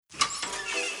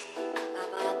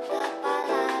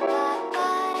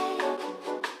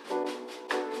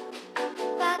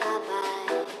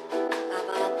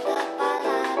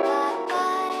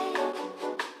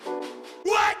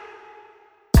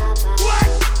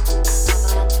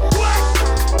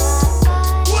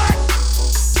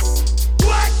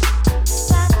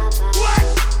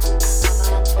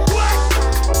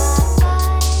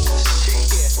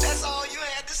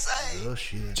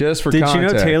Just for Did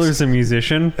context. you know Taylor's a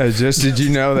musician? Did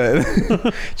you know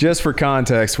that? Just for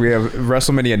context, we have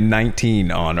WrestleMania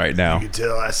 19 on right now. You can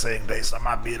tell I sing based on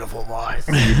my beautiful voice.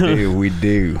 We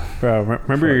do. Bro,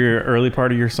 remember your early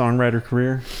part of your songwriter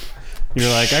career?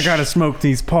 You're like, I gotta smoke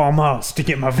these Pall Malls to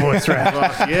get my voice right.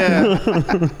 Fuck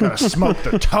yeah. Gotta smoke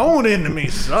the tone into me,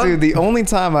 son. Dude, the only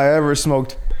time I ever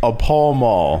smoked a Pall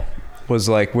Mall was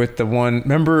like with the one,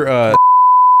 remember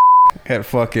at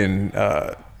fucking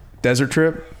Desert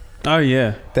Trip? Oh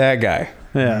yeah, That guy.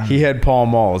 yeah. He had Pall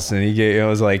Malls and I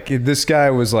was like, this guy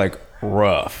was like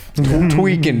rough,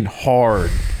 tweaking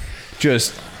hard,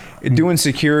 just doing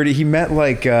security. He met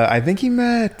like, I think he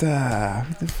met,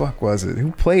 what the fuck was it?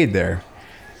 Who played there?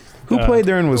 Who played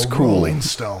there and was The cool? Rolling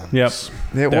Stones. Yep.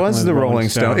 It was the Rolling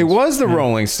Stone. It was the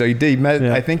Rolling Stone. He met.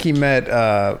 Yeah. I think he met.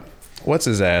 What's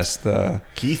his ass? The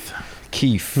Keith.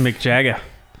 Keith. Mick Jagger.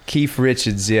 Keith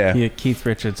Richards. Yeah. Yeah, Keith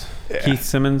Richards. Keith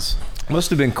Simmons. Must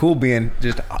have been cool being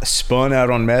just spun out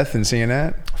on meth and seeing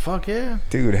that. Fuck yeah.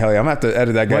 Dude, hell yeah! I'm gonna have to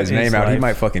edit that guy's What is name out. He life?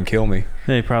 might fucking kill me.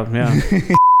 They probably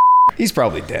He's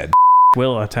probably dead.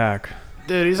 will attack.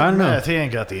 Dude, he's I on don't know. meth. He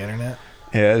ain't got the internet.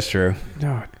 Yeah, that's true,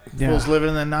 No, Fool's yeah. living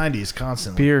in the 90s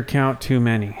constantly. Beer count too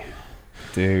many.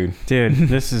 dude. Dude,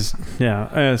 this is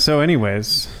so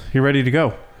anyways, you ready to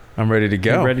go? I'm ready to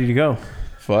go. You ready to go?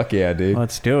 Fuck yeah, dude.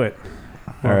 Let's do it.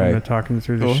 All Welcome right. to talking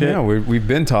through the Well, shit. yeah, we've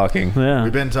been talking. Yeah.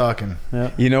 We've been talking.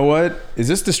 Yeah. You know what? Is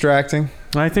this distracting?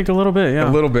 I think a little bit, yeah.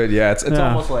 A little bit, yeah. It's Yeah.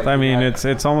 almost like I mean,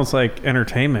 it's almost like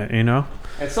entertainment, you know?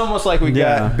 It's almost like we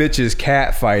Yeah. got bitches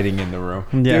cat fighting in the room.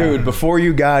 Yeah. Dude, before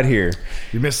you got here,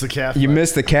 You missed the cat you fight.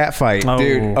 missed the cat fight. Oh.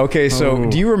 Dude, okay, so Oh.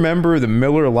 do you remember the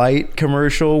Miller Lite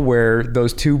commercial where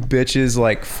those two bitches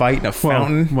like fight in a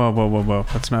fountain? Whoa.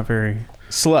 That's not very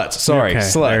Sluts, sorry, Okay, there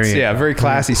sluts. you Yeah, go. very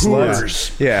classy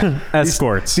Hookers. sluts. Yeah.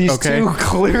 escorts. These okay. two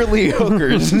clearly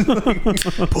hookers.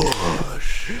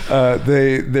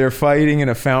 They're fighting in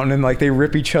a fountain and like they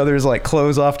rip each other's like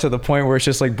clothes off to the point where it's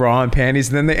just like bra and panties,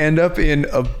 and then they end up in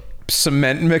a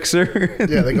cement mixer.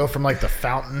 Yeah, they go from like the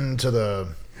fountain to the...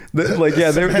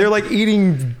 They're like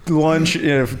eating lunch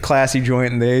in a classy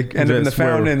joint, and they end up in the That's where-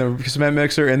 fountain in the cement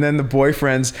mixer, and then the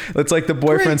boyfriends. It's like the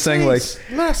boyfriend saying like,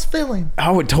 last filling.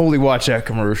 "I would totally watch that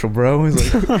commercial, bro."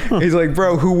 He's like,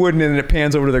 "Bro, who wouldn't?" And it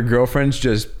pans over to their girlfriends,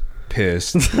 just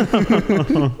pissed. I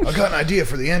got an idea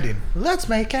for the ending. Let's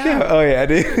make out. Oh yeah,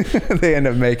 dude. They end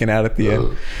up making out at the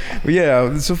end. But yeah,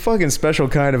 it's a fucking special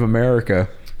kind of America.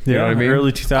 You know what I mean?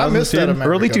 Early 2000s. I missed that dude. America.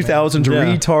 Early 2000s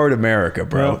Yeah. retard America,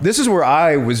 bro. Yeah. This is where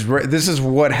I was. This is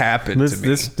what happened to me,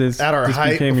 This At our this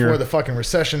height became before your, the fucking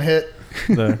recession hit.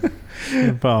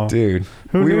 well, dude.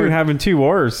 who we knew were having 2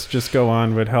 wars just go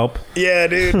on would help? Yeah,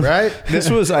 dude. Right? This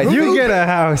was I. You get a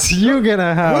house. You get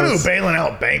a Who knew house. bailing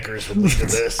out bankers would lead to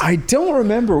this? I don't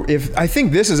remember if I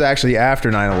think this is actually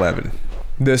after 9/11.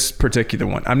 This particular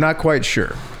one, I'm not quite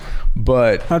sure,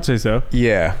 but I'd say so.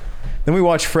 yeah. Then we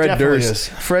watched Fred Definitely Durst. is.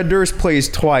 Fred Durst plays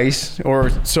twice, or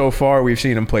so far we've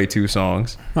seen him play 2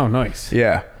 songs. Oh, nice.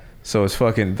 Yeah. So it's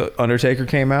fucking the Undertaker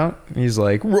came out. And he's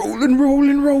like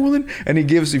rolling, and he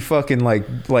gives you fucking like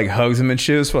hugs him and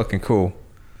shit. It was fucking cool,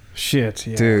 Shit,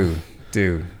 yeah. dude.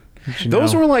 You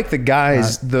Those know, were like the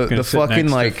guys, the gonna sit fucking next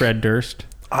to like Fred Durst.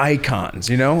 icons,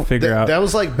 you know? Figure out that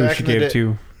was like who back she in the gave day.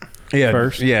 to. Yeah,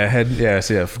 first. yeah, of That course,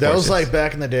 was yes. like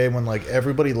back in the day when like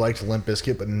everybody liked Limp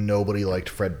Bizkit, but nobody liked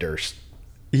Fred Durst.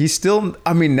 He's still.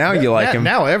 I mean, now you like him.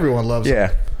 Now everyone loves him.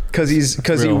 Yeah, because he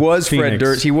Real was Fred Phoenix.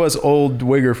 Durst. He was old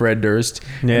Wigger Fred Durst,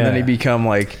 and then he Yeah. become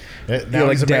like Now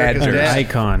like he's Dad America's An Durst. dad.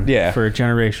 icon Yeah. for a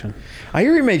generation. I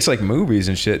hear he makes like movies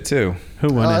and shit too. Who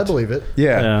won I it? believe it.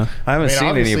 Yeah, Yeah. I haven't I mean, seen any of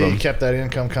obviously them. he kept that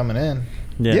income coming in.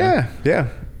 Yeah, yeah.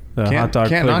 The Can't- hot dog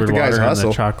can't knock flavored the guy's water and hustle.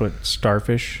 the chocolate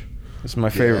starfish. It's my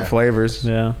favorite Yeah. flavors.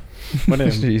 Yeah. What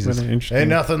a, Jesus. what an interesting. Ain't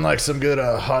nothing like some good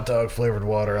hot dog flavored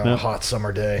water on a hot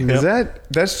summer day. Is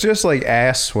that's just like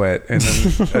ass sweat, and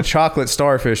then a chocolate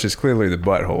starfish is clearly the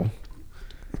butthole.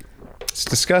 It's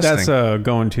disgusting. That's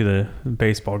going to the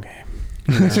baseball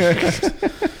game.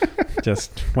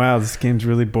 Just wow, this game's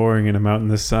really boring, and I'm out in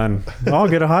the sun. I'll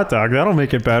get a hot dog. That'll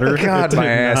make it better. God, It my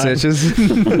did ass not. itches.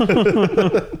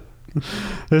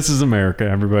 This is America,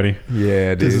 everybody. Yeah,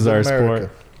 dude. This is our America.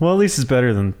 sport. Well, at least it's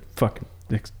better than fucking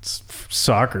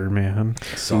soccer, man.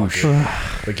 Soccer,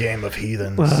 the game of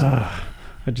heathens.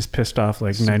 I just pissed off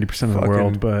like 90% of the fucking-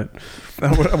 world, but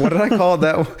what did I call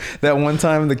it? That one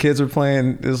time the kids were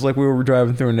playing, it was like we were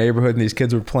driving through a neighborhood and these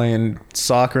kids were playing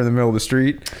soccer in the middle of the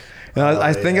street. And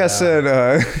I think I said,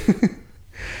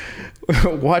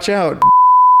 watch out.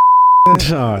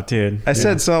 oh, dude. I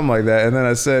said something like that. And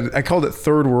then I called it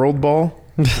third world ball.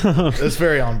 It's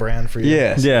very on brand for you.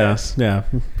 Yes. Yes, yeah,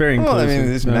 very Well, I inclusive. mean,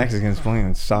 there's No. Mexicans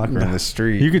playing soccer in the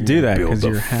street. You could do that Build 'cause a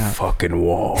you're half. fucking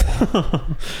wall.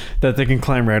 that they can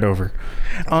climb right over.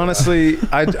 Honestly,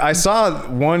 I saw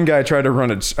one guy try to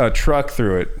run a truck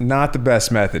through it. Not the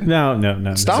best method. No.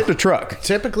 Stop the truck.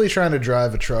 Typically, trying to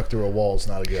drive a truck through a wall is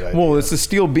not a good idea. Well, it's the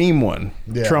steel beam one,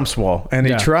 Yeah. Trump's wall, and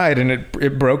he Yeah. tried, and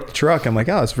it broke the truck. I'm like,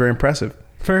 oh, it's very impressive.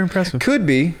 Very impressive. Could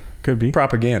be Could be.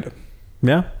 propaganda.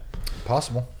 Yeah.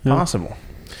 Possible. Yeah. Possible.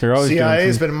 They're always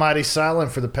CIA's doing been mighty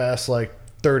silent for the past like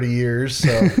 30 years,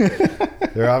 so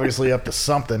they're obviously up to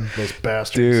something. Those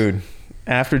bastards, Dude,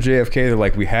 after JFK, they're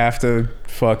like, we have to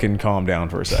fucking calm down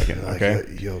for a second, Like, okay?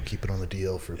 yo, keep it on the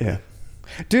DL for a Yeah.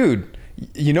 bit. Dude,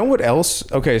 you know what else?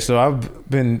 Okay, so I've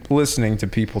been listening to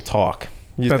people talk.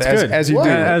 That's as, good. As you Well, do.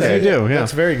 as you do, yeah.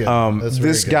 That's very good. That's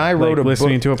very This good. guy wrote a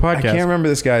listening book. to a podcast. I can't remember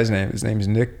this guy's name. His name's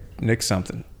Nick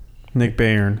something. Nick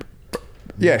Bayern.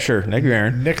 Yeah, sure. Nick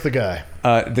Barron. Nick the guy.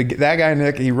 That guy,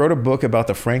 Nick, he wrote a book about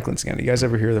the Franklin scandal. You guys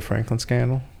ever hear of the Franklin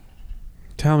scandal?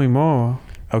 Tell me more.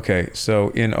 Okay, so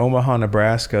in Omaha,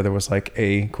 Nebraska, there was like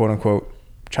a quote unquote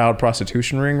child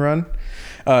prostitution ring run.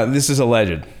 This is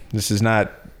alleged. This is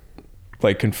not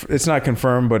like it's not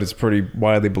confirmed, but it's pretty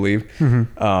widely believed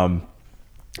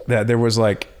that there was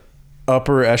like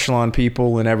upper echelon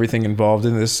people and everything involved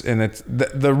in this, and it's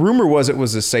the rumor was it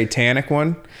was a satanic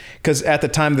one, because at the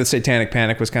time the satanic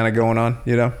panic was kind of going on.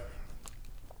 You know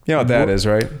what that is,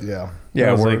 right? Yeah. Yeah,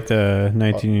 That was we're- like the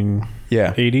 1980s.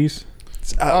 yeah.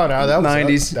 Oh no, that was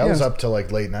 90s. That was yeah. up to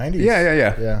like late 90s.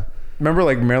 Yeah. Yeah. Remember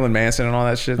like Marilyn Manson and all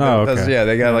that shit? Oh, That was- okay. yeah,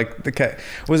 they got like the cat.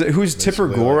 Was it who's Tipper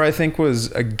Basically, Gore? like- I think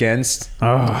was against.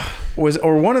 Oh, Was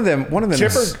or one of them. One of them.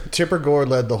 Tipper Gore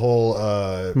led the whole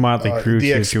Motley Crue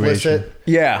the situation. explicit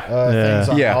Yeah. things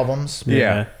on Yeah. albums. yeah.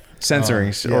 Yeah.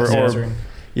 Censoring Yeah, or censoring.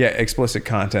 yeah, explicit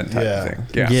content type Yeah. of thing.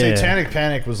 Yeah. Yeah. Satanic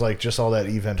Panic was like just all that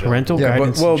evangelical. parental Yeah, but-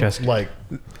 guidance. well, suggested. Like,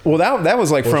 Well, that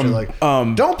was like bullshit, from like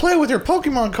don't. don't play with your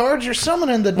Pokemon cards. You're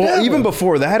summoning the Well, devil. even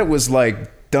before that, it was like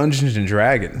Dungeons and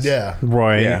Dragons. Yeah.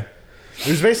 right. Yeah. It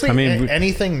was basically I mean,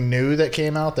 anything new that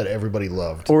came out that everybody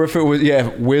loved. Or if it was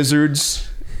wizards,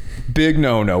 big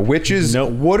no. Witches.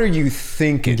 Nope. What are you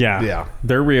thinking? Yeah. Yeah.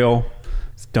 They're real.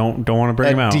 Don't want to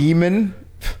bring them A out. demon.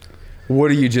 What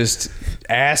are you just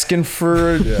asking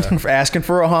for? Asking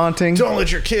for a haunting? Don't let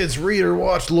your kids read or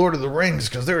watch Lord of the Rings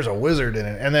because there's a wizard in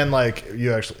it. And then, like,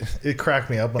 it cracked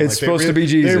me up. When, It's like, supposed to be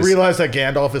Jesus. They realized that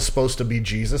Gandalf is supposed to be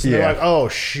Jesus. And Yeah. they're like, oh,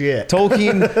 shit.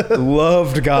 Tolkien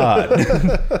loved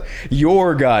God.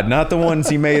 Your God, not the ones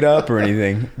he made up or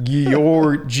anything.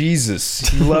 Your Jesus.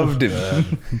 He loved him.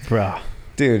 Bruh.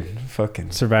 Dude,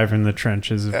 fucking. Surviving the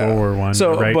trenches of World War One.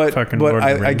 So, right? but Fucking Lord of the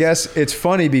I Rings. guess it's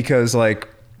funny because, like,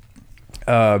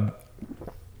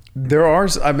 there are,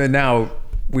 I mean, now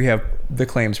we have the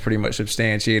claims pretty much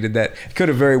substantiated that it could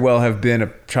have very well have been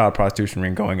a child prostitution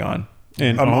ring going on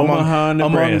In Omaha,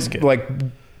 Nebraska.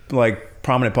 among like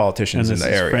prominent and politicians in this the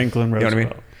is area. Franklin You know Roosevelt.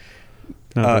 what I mean?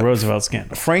 No, the Roosevelt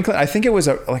scandal. Franklin, I think it was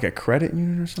like a credit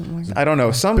union or something like that. I don't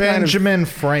know. Some kind of, Benjamin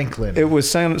Franklin. it was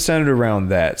centered around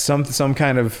that. Some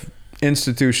kind of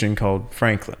institution called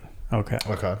Franklin. Okay.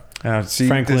 okay. See,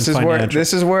 Franklin Financial.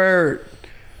 this is where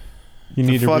You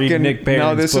need to read Nick Barron's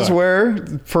no, this is book. where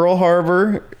Pearl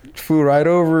Harbor flew right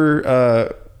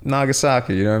over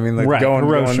Nagasaki. You know what I mean? Like Right,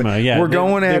 Hiroshima, yeah. we're They-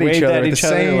 going at they each waved other at at the each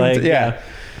other, same. like, yeah. yeah.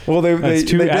 Well, they That's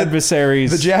two did- adversaries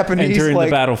The Japanese entering like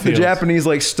the battlefield. The Japanese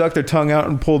like stuck their tongue out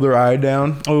and pulled their eye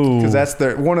down. Oh. because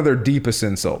that's one of their deepest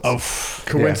insults. Oh,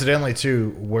 Coincidentally,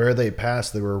 too, where they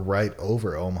passed, they were right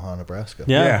over Omaha, Nebraska.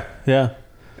 yeah. Yeah.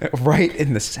 Right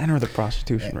in the center of the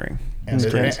prostitution ring. And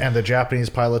That's crazy. and the Japanese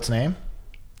pilot's name?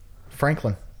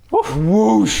 Franklin.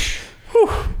 Whoosh!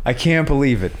 I can't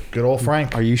believe it. Good old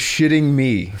Frank. Are you shitting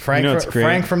me? Frank, You know what's great?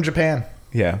 Frank from Japan.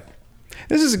 Yeah.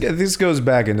 This goes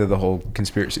back into the whole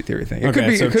conspiracy theory thing. It could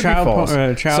be so it could child, be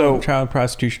false. child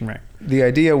prostitution ring. The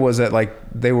idea was that like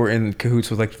they were in cahoots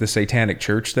with like the Satanic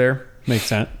Church there, Makes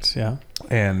sense. Yeah.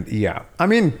 and yeah, I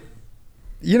mean,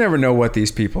 you never know what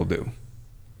these people do.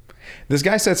 This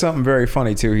guy said something very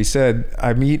funny too. He said,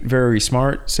 "I meet very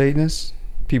smart Satanists,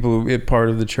 people who are part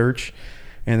of the church,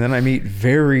 and then I meet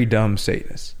very dumb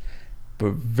Satanists."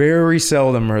 But very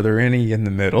seldom are there any in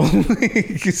the middle.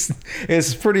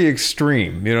 it's pretty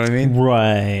extreme, you know what I mean?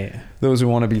 Right. Those who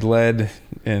want to be led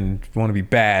and want to be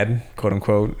bad, quote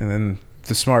unquote, and then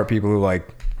the smart people who like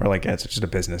are like, yeah, it's just a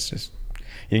business. Just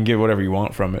you can get whatever you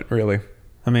want from it, really.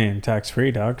 I mean, tax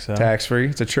free, dog. So Tax free.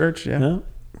 It's a church, yeah. Yeah.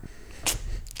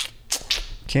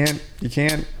 You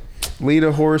can't lead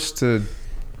a horse to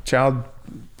child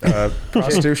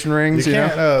prostitution rings. You You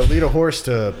can't know? lead a horse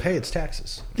to pay its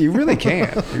taxes. You really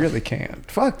can't. You really can't.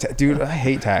 Fuck, dude. I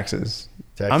hate taxes.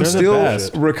 Tax I'm They're the still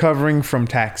best. recovering from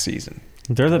tax season.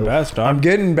 They're the best, dog. I'm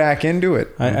getting back into it.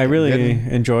 I really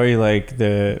enjoy like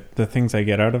the things I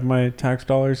get out of my tax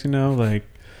dollars. You know,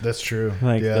 That's true.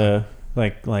 like yeah. the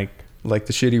like like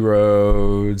the shitty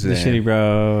roads, the and shitty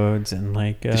roads and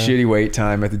like the shitty wait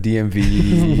time at the DMV.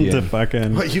 the and-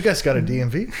 fucking What, you guys got a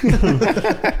DMV?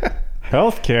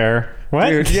 healthcare. What?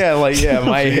 Dude,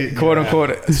 my Yeah. quote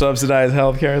unquote subsidized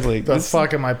healthcare is like The this,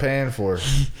 fuck am I paying for?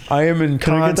 I am in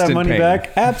Can I get constant that money pain.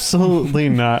 back? Absolutely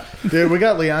not. Dude, we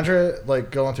got Leandra like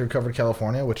going through Covered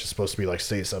California, which is supposed to be like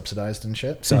state subsidized and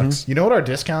shit. Sucks. You know what our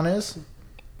discount is?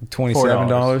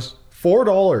 $27.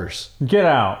 $4. Get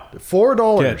out.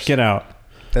 $4. Get out.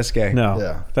 That's gay. No.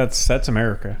 Yeah. That's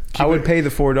America. I would pay the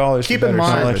 $4. Keep for in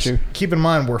better mind, service. keep in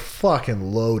mind, we're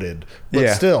fucking loaded, but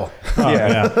Yeah. still, Oh,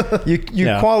 Yeah. You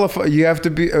Yeah. qualify. You have to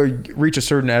be reach a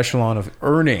certain echelon of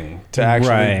earning to actually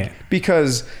Right.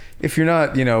 because if you're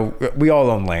not, we all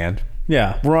own land.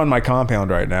 Yeah. We're on my compound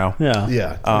right now. Yeah.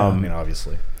 yeah. I mean,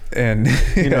 obviously, And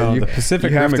You know, the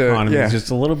Pacific you have Rim to- economy yeah. is just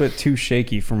a little bit too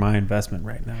shaky for my investment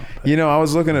right now. But I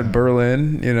was looking at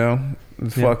Berlin.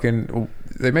 Fucking,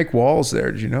 they make walls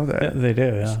there. Did you know that? yeah, they do.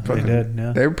 Yeah, they Fucking- did.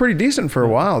 Yeah. They were pretty decent for a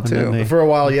while And then too. they- for a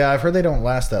while, yeah, I've heard they don't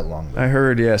last that long. I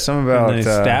heard, some about And they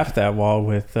staffed that wall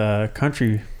with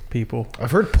country people.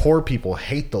 I've heard poor people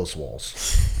hate those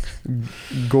walls.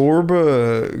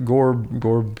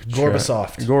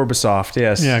 Gorbasoft. Gorbasoft,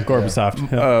 yes. Yeah,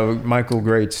 Gorbachev. Yeah. Michael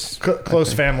Greats.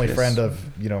 Close family Yes. friend of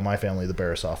my family, the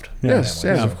Barasoft. Yes,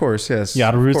 family. yes, of course, yes.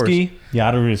 Yadoruski.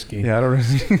 Yadoruski. Yeah,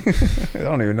 I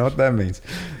don't even know what that means.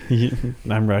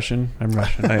 I'm Russian. I'm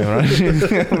Russian. I am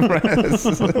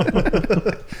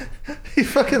He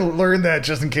fucking learned that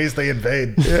just in case they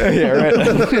invade. yeah, right.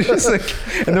 Just like,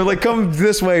 and they're like, come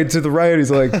this way to the right.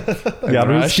 He's like, Yeah,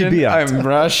 I'm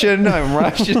Russian. I'm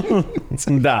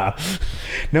Russian. Da.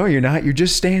 No, you're not. You're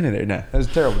just standing there. No, that's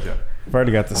a terrible joke. I've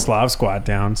already got the Slav squat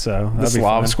down, so The that'd be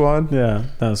Slav fun. squad? Yeah,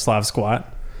 the Slav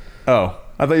squat. Oh,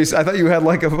 I thought you had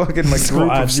like a fucking group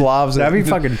Squad. of Slavs. That'd be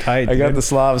fucking tight. I got dude. the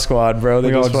Slav squad, bro. They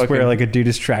We all just fucking, wear like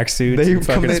Adidas tracksuits. they and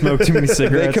fucking smoke too many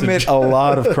cigarettes. They commit a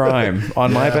lot of crime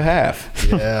on my behalf.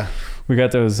 Yeah. We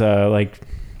got those like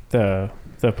the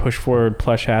push forward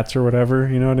plush hats or whatever.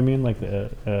 You know what I mean? Like the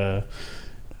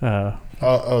The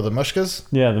mushkas?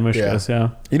 yeah, the mushkas. Yeah.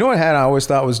 You know what hat I always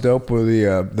thought was dope were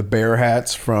the bear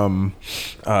hats from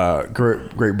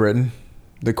Great Britain,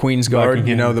 the Queen's Guard.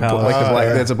 Buckingham Palace.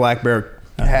 yeah. That's a black bear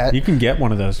hat. You can get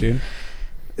one of those, dude.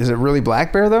 Is it really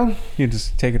black bear though? You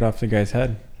just take it off the guy's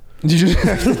head. You just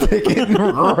have to take it and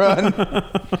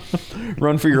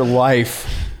run for your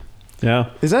life.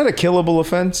 Yeah, Is that a killable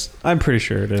offense? I'm pretty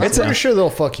sure it is. I'm pretty sure they'll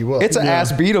fuck you up. It's an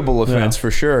ass beatable offense Yeah. for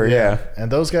sure. Yeah.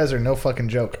 And those guys are no fucking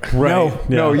joke. No,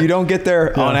 no, you don't get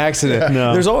there on accident.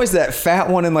 No. There's always that fat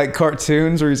one in like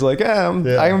cartoons where he's like,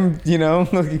 I'm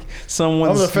someone's.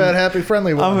 I'm the fat, happy,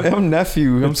 friendly one. I'm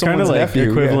nephew. I'm It's kind someone's of like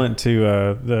nephew. equivalent to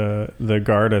the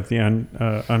guard at the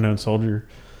unknown soldier.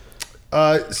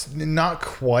 Not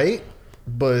quite,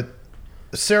 but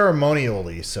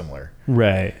ceremonially similar.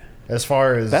 Right. As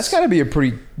far as That's got to be a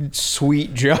pretty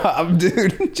sweet job,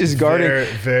 dude. Just guarding very,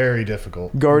 very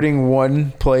difficult.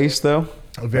 one place though.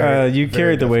 Very, You very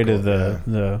carried the weight of difficult,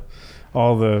 the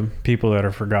all the people that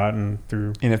are forgotten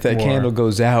through. And if that war. candle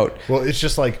goes out, Well, it's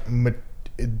just like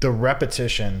the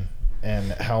repetition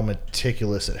and how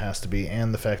meticulous it has to be,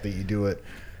 and the fact that you do it,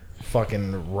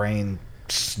 fucking rain,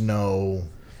 snow,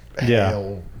 Yeah.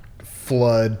 hail,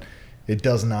 flood. It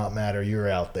does not matter. You're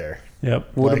out there.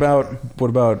 Yep. what Like-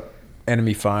 about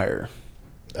enemy fire?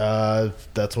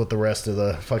 That's what the rest of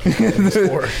the fucking is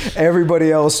for.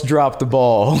 Everybody else dropped the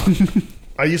ball.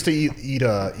 I used to eat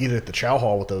at the Chow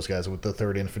Hall with those guys with the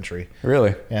 3rd Infantry,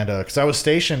 Really? and because I was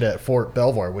stationed at Fort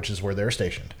Belvoir, which is where they're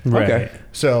stationed. Right. Okay.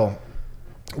 So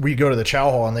we'd go to the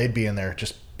Chow Hall and they'd be in there,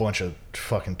 just a bunch of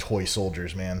fucking toy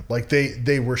soldiers, man. Like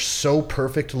they were so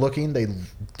perfect looking, they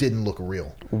didn't look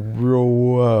real.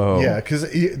 Whoa. Yeah, because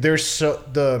there's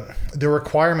the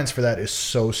requirements for that is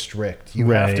so strict. You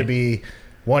have Right. to be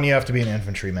you have to be an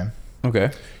infantryman.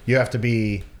 Okay. You have to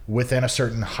be within a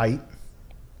certain height.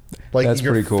 Like That's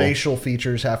your pretty cool. facial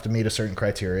features have to meet a certain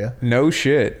criteria. No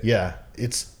shit. Yeah,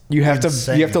 it's You have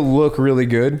insane. to look really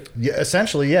good. Yeah,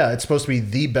 essentially, yeah. It's supposed to be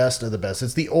the best of the best.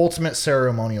 It's the ultimate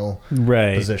ceremonial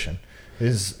Right. position.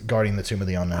 Is guarding the Tomb of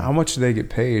the Unknown. How much do they get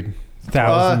paid?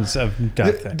 Thousands of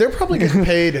nothing. They're probably getting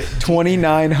paid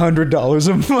 $2,900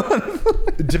 a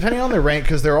month. depending on their rank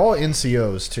because they're all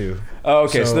NCOs too. Oh,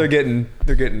 okay. So So- they're getting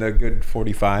a good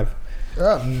 45.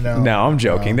 No. No, I'm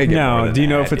joking. They get more No, than do you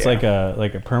know that, if it's yeah.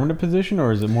 like a permanent position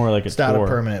or is it more like It's not tour? a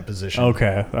permanent position.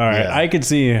 Okay, all right. Yeah. I could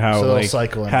see how So they'll like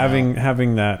cycle in and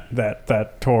having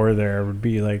that tour there would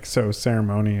be like so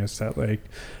ceremonious that like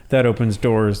that opens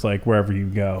doors like wherever you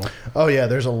go. Oh yeah,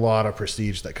 there's a lot of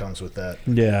prestige that comes with that.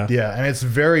 Yeah, Yeah, and it's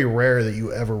very rare that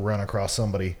you ever run across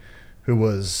somebody who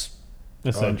was a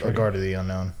Essentially. guard of the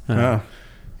unknown. Oh.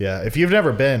 Yeah, if you've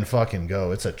never been, fucking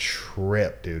go. It's a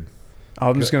trip, dude.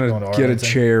 I'm just Going gonna to get a Arlington?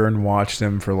 chair and watch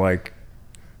them for like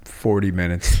 40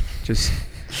 minutes. Just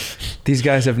these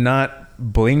guys have not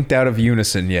blinked out of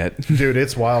unison yet. Dude,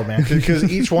 it's wild, man.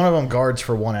 Because each one of them guards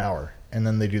for 1 hour, and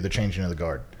then they do the changing of the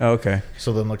guard. Okay.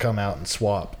 So then they'll come out and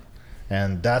swap.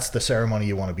 And that's the ceremony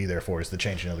you want to be there for, is the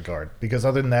changing of the guard. Because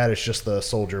other than that, it's just the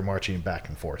soldier marching back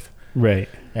and forth. right.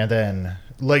 And then,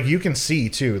 like, you can see,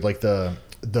 too, like, the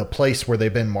place where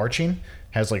they've been marching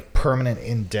has, like, permanent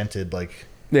indented, like,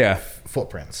 Yeah.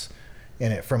 footprints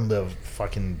in it from the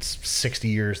fucking 60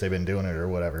 years they've been doing it or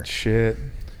whatever. Shit.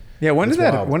 Yeah. When It's did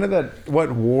that? wild. When did that?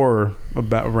 What war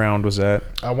about round was that?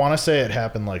 I want to say it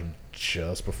happened, like,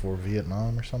 just before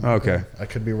Vietnam or something. Okay. Like that. I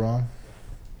could be wrong.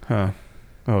 Huh.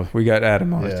 Oh, we got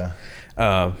Adam on it. Yeah.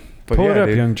 But Pull yeah, it up,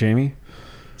 dude. young Jamie.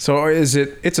 So is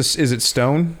it? Is it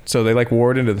stone? So they like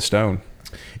wore it into the stone.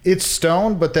 It's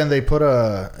stone, but then they put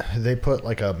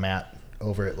like a mat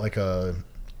over it, like a,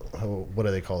 what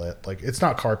do they call it? Like, it's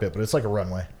not carpet, but it's like a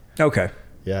runway. Okay.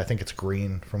 Yeah, I think it's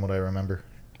green from what I remember.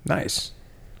 Nice.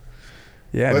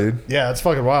 Yeah, But, dude. yeah, it's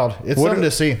fucking wild. It's What something are-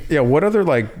 to see. Yeah. What other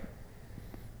like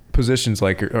positions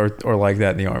like or like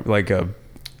that in the army? Like a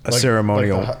Like-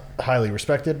 ceremonial. like the highly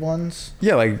respected ones.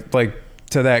 Yeah, like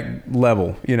to that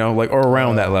level, you know, like or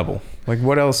around that level. Like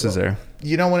what else is there?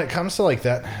 You know, when it comes to like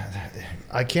that,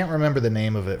 I can't remember the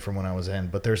name of it from when I was in,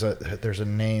 but there's a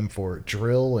name for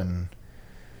drill and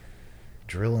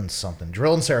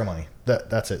ceremony.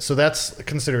 That's it. So that's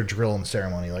considered drill and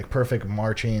ceremony, like perfect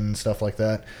marching, stuff like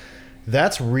that.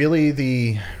 That's really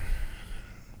the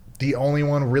only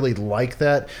one really like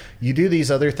that. You do these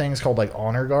other things called like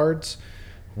honor guards,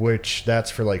 which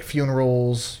that's for like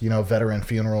funerals, you know, veteran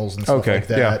funerals and stuff Okay, like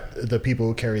that. The people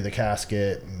who carry the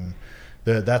casket, and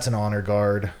that's an honor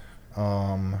guard.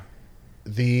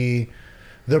 The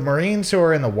Marines who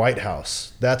are in the White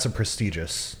House, that's a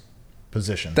prestigious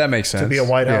position. That makes sense. To be a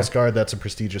White House Yeah. guard, that's a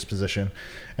prestigious position.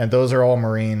 And those are all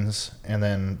Marines. And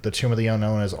then the Tomb of the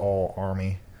Unknown is all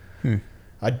Army.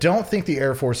 I don't think the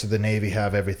Air Force or the Navy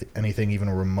have anything even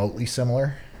remotely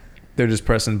similar. They're just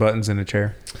pressing buttons in a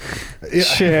chair. Yeah,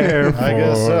 Chair I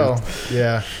guess so.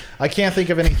 Yeah. I can't think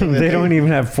of anything that They don't even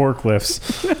have forklifts.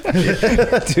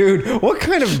 Dude, what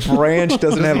kind of branch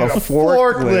doesn't have a Need a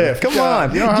forklift? forklift. Come God,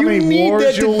 on. you know how many need wars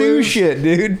that to you'll do lose? shit,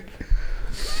 dude.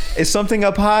 Is something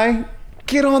up high?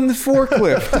 Get on the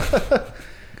forklift.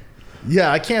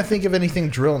 Yeah, I can't think of anything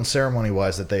drill and ceremony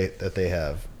wise that they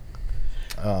have.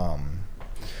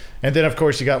 And then of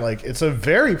course you got like, it's a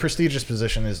very prestigious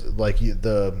position, is like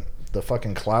the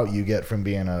fucking clout you get from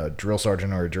being a drill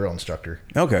sergeant or a drill instructor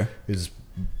Okay. is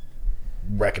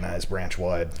recognized branch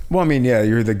wide. Well, I mean, yeah,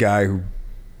 you're the guy who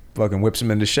fucking whips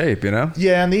them into shape, you know?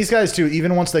 Yeah, and these guys too,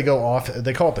 even once they go off,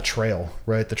 they call it the trail,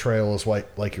 right? The trail is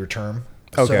like your term.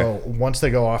 Okay. So once they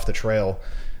go off the trail,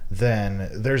 then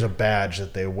there's a badge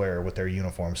that they wear with their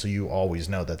uniform, so you always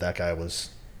know that guy was,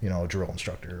 you know, a drill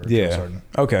instructor or a drill Yeah. sergeant.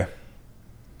 Okay.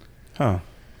 Huh.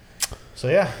 So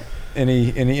yeah. Any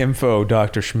info,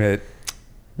 Dr. Schmidt?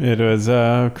 It was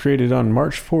created on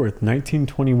March 4th,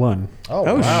 1921.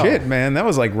 Oh, wow. shit, man. That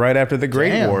was like right after the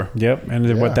Great Damn. War. Yep, and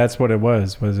Yeah. that's what it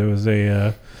was it was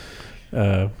a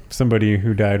somebody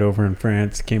who died over in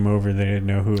France came over. They didn't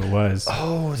know who it was.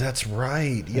 Oh, that's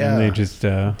right. Yeah. And they just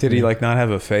Did he like not have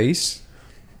a face?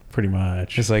 pretty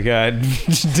much. It's like,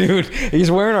 dude, he's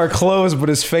wearing our clothes, but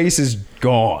his face is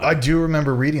gone. I do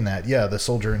remember reading that. Yeah, the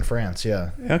soldier in France. Yeah.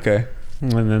 Okay.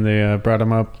 And then they brought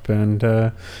him up and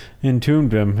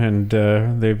entombed him, and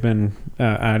they've been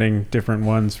adding different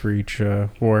ones for each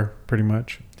war, pretty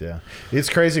much. Yeah. It's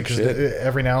crazy because Shit.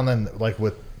 every now and then, like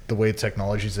with the way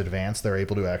technology's advanced, they're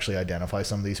able to actually identify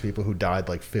some of these people who died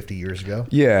like 50 years ago.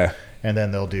 Yeah. And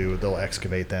then they'll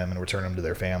excavate them and return them to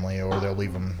their family, or they'll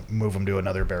move them to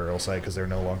another burial site because they're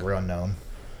no longer unknown.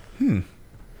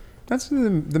 That's the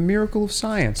miracle of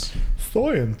science.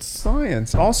 Science.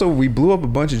 Science. Also, we blew up a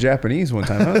bunch of Japanese one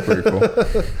time. That was pretty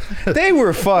cool. They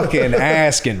were fucking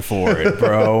asking for it,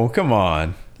 bro. Come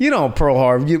on. You know, Pearl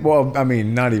Harbor. Well, I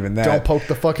mean, not even that. Don't poke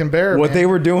the fucking bear. What man. they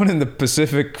were doing in the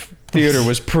Pacific Theater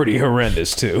was pretty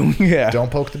horrendous too. Yeah.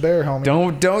 Don't poke the bear, homie.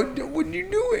 Don't. What are you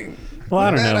doing? Well, I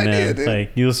don't Bad know, idea, man. dude.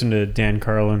 Like, you listen to Dan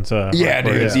Carlin's Yeah, hardcore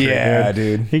dude. history, Yeah,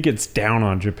 dude. He gets down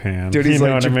on Japan. Dude, you he's know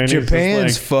like, what I mean? He's just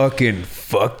Japan's like, fucking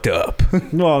fucked up.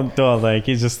 well, like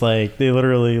he's just like, they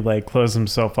literally like closed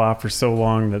themselves off for so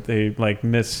long that they like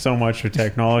missed so much of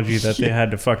technology that they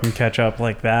had to fucking catch up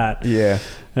like that. Yeah.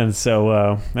 And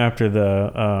so after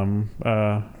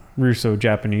the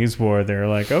Russo-Japanese War, they're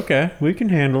like, okay, we can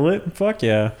handle it. Fuck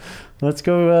yeah, let's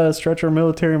go stretch our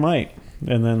military might.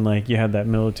 And then like you had that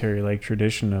military like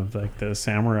tradition of like the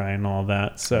samurai and all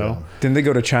that. So Then they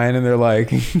go to China and they're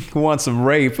like, want some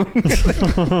rape.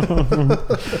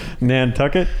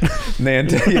 Nantucket.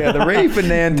 Yeah, the rape in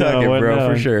Nantucket, bro,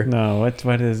 for sure. No,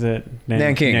 what is it?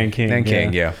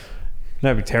 Nanking, yeah.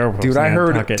 That'd be terrible. if it Dude, was I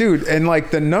heard, Nantucket. dude, and like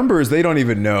the numbers, they don't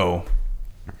even know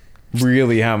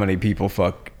really how many people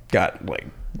got like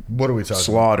What are we talking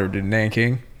slaughtered in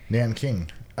Nanking. about?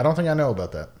 Nanking. I don't think I know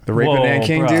about that. The rape Whoa, in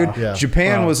Nanking, bro. dude. Yeah.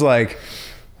 Japan Bro. was like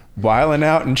wilding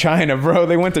out in China, bro.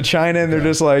 They went to China and they're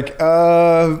just like,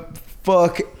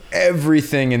 fuck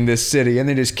everything in this city. And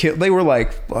they just killed, they were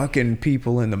like fucking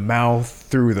people in the mouth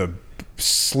through the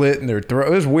slit in their throat.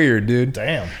 It was weird, dude.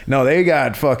 Damn. No, they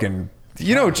got fucking,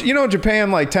 you know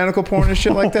Japan, like tentacle porn and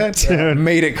shit like that? Dude.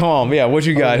 Made it calm. Yeah, what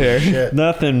you got here? Shit.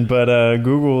 Nothing, but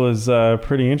Google is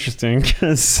pretty interesting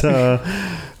because,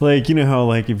 like, you know how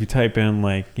like if you type in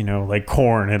like like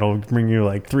corn, it'll bring you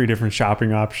like 3 different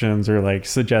shopping options or like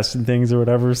suggested things or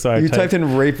whatever. So You typed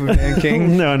in rape of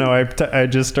Nanking? No, I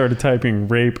just started typing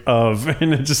rape of,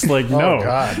 and it's just like no,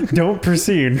 God. don't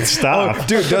proceed, stop. Oh,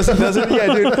 dude, doesn't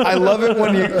yeah, dude. I love it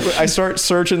when I start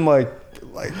searching like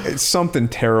it's something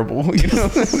terrible, you know,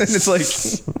 and it's like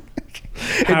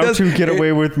How to get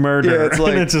away with murder. Yeah, it's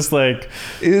like- and it's just like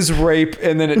is rape,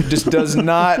 and then it just does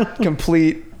not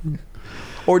complete.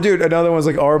 Or dude, another one's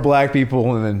like are black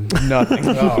people, and then nothing.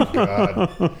 Oh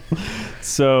God.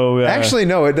 so. Actually,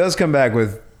 no, it does come back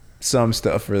with some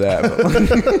stuff for that.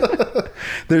 But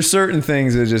there's certain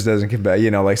things that it just doesn't come back.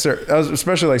 You know, like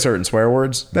especially like certain swear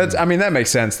words. That's I mean that makes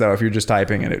sense though if you're just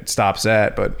typing and it stops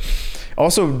that. But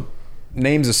also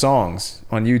names of songs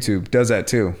on YouTube does that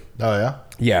too. Oh yeah.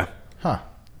 Yeah, Huh.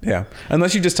 yeah.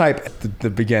 Unless you just type the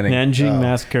beginning, Nanjing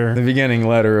massacre. the beginning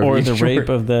letter of Or each the word. rape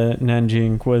of the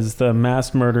Nanjing was the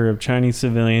mass murder of Chinese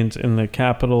civilians in the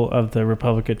capital of the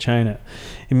Republic of China.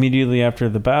 Immediately after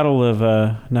the Battle of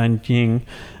Nanjing,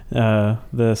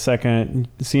 the Second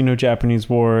Sino-Japanese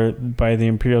War by the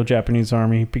Imperial Japanese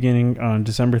Army, beginning on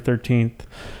December 13th,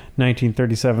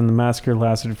 1937, the massacre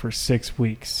lasted for 6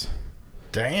 weeks.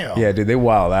 Damn. Yeah, dude, they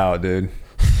wild out, dude.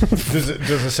 Does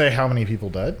it say how many people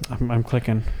died? I'm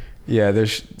clicking. Yeah, there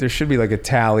should be like a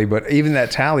tally, but even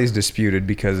that tally is disputed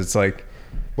because it's like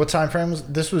What time frame was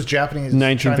this? Was Japanese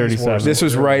 1937. Chinese War? this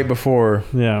was right before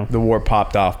Yeah. the war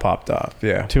popped off.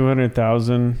 Yeah.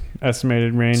 200,000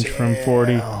 estimated range from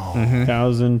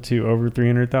 40,000 to over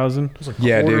 300,000. It was like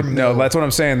Yeah, quarter dude. No, mil. that's what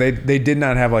I'm saying. They did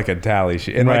not have like a tally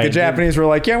sheet, and like Right. the Japanese were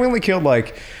like, yeah, we only killed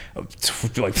like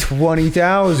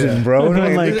 20,000, Yeah. bro.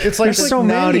 I'm Like, it's like there's so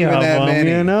not many even of that them, many.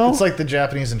 you know? It's like the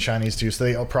Japanese and Chinese too, so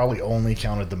they probably only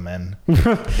counted the men. Like,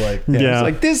 yeah, Yeah. It's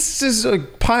like this is a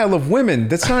pile of women.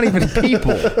 That's not even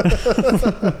people.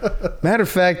 Matter of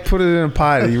fact, put it in a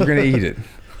pie. You're gonna eat it,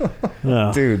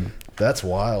 Yeah. dude. that's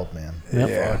wild, man. Yep.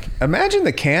 Yeah. Imagine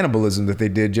the cannibalism that they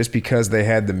did just because they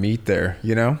had the meat there.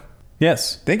 You know,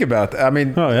 Yes. think about that. I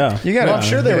mean, Oh, yeah. you got. Well, I'm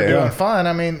sure they were yeah. doing fine.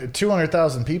 I mean,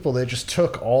 200,000 people, they just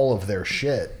took all of their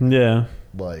shit. Yeah.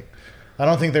 Like, I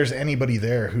don't think there's anybody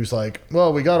there who's like,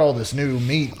 well, we got all this new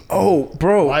meat, Oh,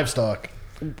 bro. livestock.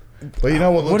 But you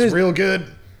know what looks is- real good?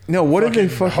 No, what did they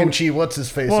fucking? Ho Chi, what's his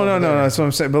face? Well, over no, there. that's what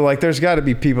I'm saying. But like, there's got to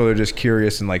be people that are just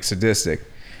curious and like sadistic.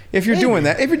 If you're doing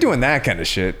that, kind of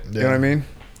shit, you know what I mean?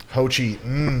 Ho Chi.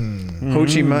 Ho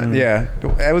Chi Minh, yeah,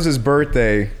 that was his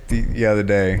birthday the other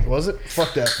day. Was it?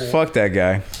 Fuck that fool. Fuck that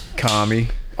guy, commie.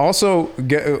 Also,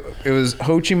 it was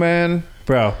Ho Chi Minh,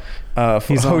 Bro. Ho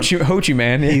Chi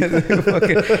Man,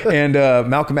 yeah. And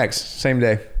Malcolm X, same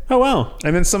day, Oh, wow.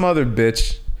 and then some other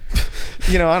bitch.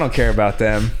 You know, I don't care about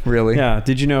them really. Yeah.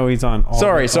 Did you know he's on all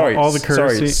Sorry, all the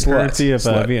currency, slut. of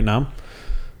Slut. Vietnam?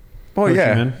 Oh Ho Chi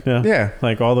yeah, Minh. yeah.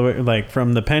 Like all the way, like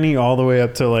from the penny all the way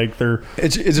up to like their.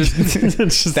 It's just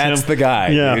It's just that's him. the guy.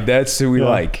 Yeah. Dude. That's who we Yeah.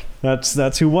 like.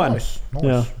 That's who won. Nice.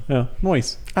 Yeah. Yeah.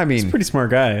 Nice. I He's a mean, pretty smart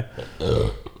guy.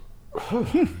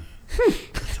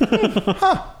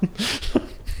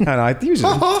 I don't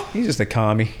know. He's just a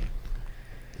commie.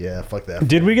 Yeah, fuck that.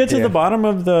 Did we get to Yeah. the bottom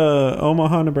of the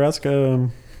Omaha, Nebraska?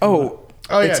 Oh.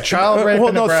 Oh, yeah, child rape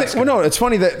in Nebraska. no, it's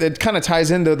funny that it kind of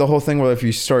ties into the whole thing where if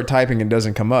you start typing, it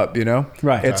doesn't come up, you know?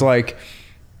 Right. It's like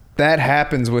that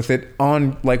happens with it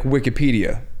on like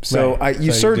Wikipedia. So Right. you So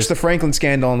you search just- the Franklin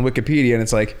scandal on Wikipedia, and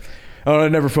it's like, oh, it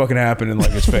never fucking happened, and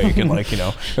like it's fake, and like it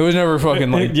was never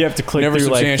fucking like You have to click never through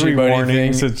like 3 substantiated by warnings.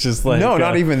 anything. It's just like no,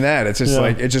 not even that. It's just yeah.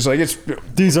 like it's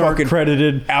these aren't fucking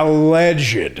credited.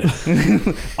 alleged,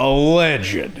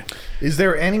 alleged. Is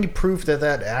there any proof that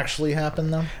actually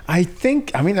happened though? I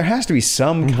mean, there has to be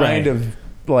some kind Right. of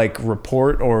like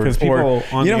report or 'Cause people or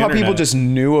on you the know how people internet- just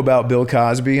knew about Bill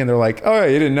Cosby and they're like, oh,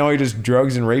 you didn't know he just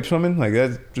drugs and rapes women? Like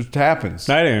that just happens.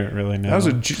 I didn't really know. That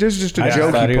was just a I just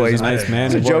joke thought he he was played. a nice man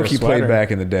It's a who wore joke a he played sweater.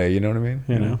 back in the day. You know what I mean?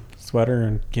 you know, sweater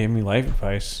and gave me life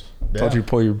advice. Told you to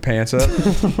pull your pants up,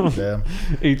 Yeah.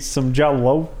 Eat some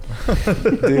Jello.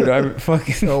 dude. I'm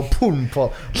fucking Oh, pudding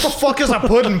pop. What the fuck is a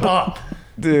pudding pop?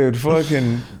 dude.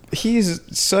 Fucking, he's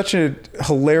such a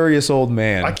hilarious old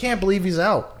man. I can't believe he's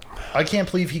out. I can't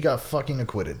believe he got fucking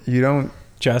acquitted. You don't.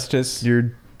 Justice You're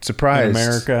in surprised,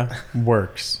 America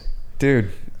works. dude.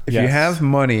 If you Yes. have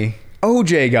money,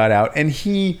 OJ got out and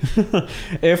he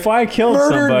If I killed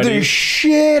murdered somebody, the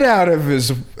shit out of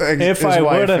his If I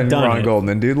wife would have and done Ron it.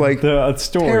 Goldman, dude. Like the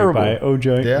story terrible. by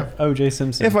OJ, Yeah. OJ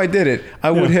Simpson. if I did it,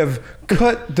 I would have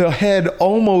cut the head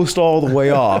almost all the way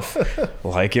off,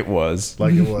 like it was.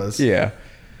 Like it was. Yeah,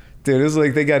 dude. It was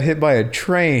like they got hit by a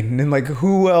train, and like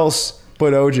who else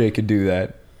but OJ could do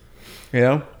that? You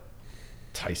know,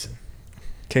 Tyson.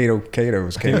 Cato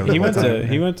was Cato. he the went whole to time.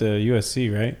 he went to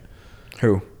USC, right?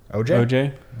 Who? OJ?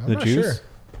 OJ, I'm the not Jews. sure.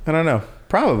 I don't know.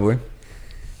 Probably.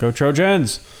 Go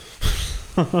Trojans.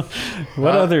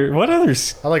 What other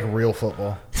I like real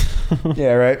football.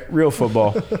 Yeah, right. Real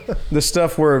football. The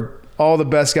stuff where all the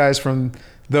best guys from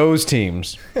those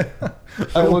teams.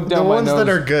 I look The down my ones nose. that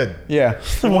are good. Yeah,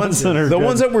 the ones that are the good.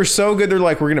 ones that were so good, they're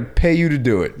like, we're gonna pay you to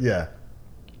do it. Yeah.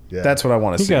 Yeah. That's what I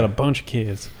want to He see. got a bunch of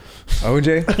kids.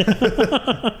 OJ.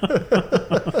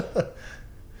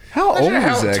 How old Imagine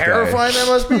how is that terrifying that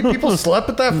must be. People slept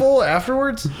with that fool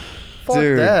afterwards. Fuck guy?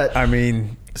 Dude, that. I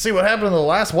mean, See what happened to the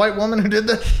last white woman who did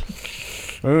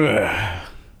that? ugh.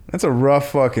 That's a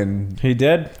rough fucking. He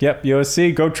did. Yep.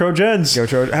 USC. Go Trojans. Go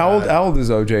Trojan. How old is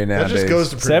OJ That nowadays? just goes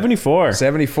to prove. 74.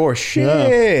 74. Shit,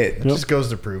 It just goes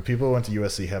to prove people who went to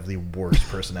USC have the worst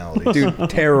personalities. dude,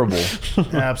 terrible.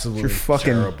 Absolutely You're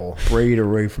fucking terrible. braid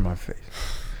away from my face.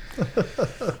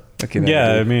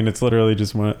 Yeah, I mean, it's literally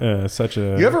just such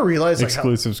a You ever realize like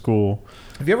exclusive school.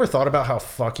 have you ever thought about how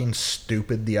fucking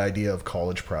stupid the idea of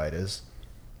college pride is?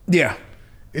 Yeah,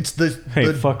 It's the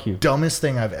fuck you. dumbest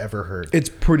thing I've ever heard. it's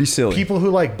pretty silly. People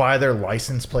who like buy their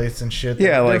license plates and shit.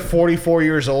 Yeah, they're like- 44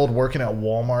 years old working at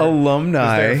Walmart.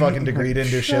 Alumni. They're fucking degree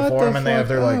didn't do shit Shut for the them, and fuck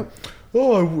they're like, up.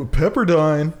 oh,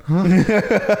 Pepperdine. Go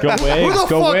Who Waves. the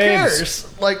Go fuck Waves.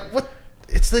 cares? Like, what?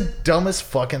 It's the dumbest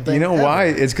fucking thing. You know ever. why?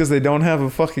 It's because they don't have a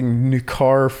fucking new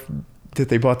car that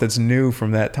they bought that's new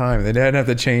from that time. They didn't have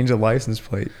to change a license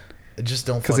plate. I just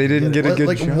don't 'Cause they fucking didn't get a it. good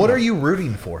Like, job. what are you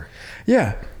rooting for?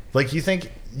 Yeah. Like, you think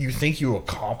you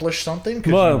accomplished something?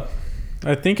 'Cause Well,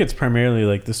 I think it's primarily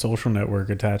like the social network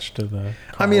attached to the.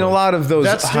 I mean, a lot of those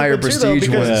that's higher stupid too, though, prestige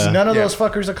because ones. none of Yeah. those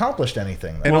fuckers accomplished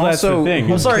anything. And Well, that's the also, thing.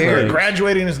 who I'm sorry, cares?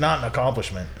 graduating is not an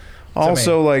accomplishment. to me.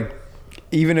 Also, like,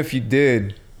 even if you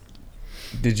did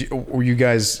were you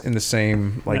guys in the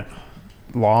same like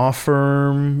law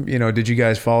firm? You know, did you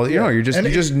guys follow? You know, Yeah. you just And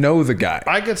you just know the guy.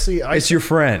 I could see. It's your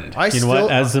friend. I You know still,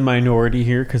 what? As the minority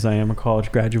here, because I am a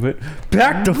college graduate,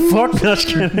 back the fuck. No, just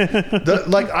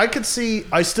kidding. like I could see.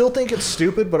 I still think it's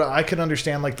stupid, but I could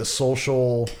understand like the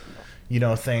social,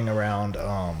 thing around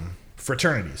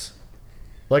fraternities.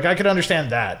 Like I could understand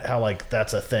that how like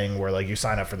that's a thing where like you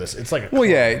sign up for this. It's like a Well,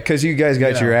 club. yeah, because you guys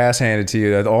got You your know. ass handed to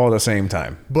you at all the same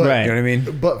time. But Right. You know what I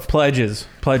mean? but Pledges.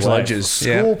 Pledge life. Pledges.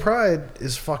 school Yeah. pride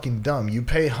is fucking dumb. You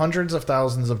pay hundreds of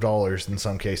thousands of dollars in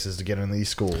some cases to get in these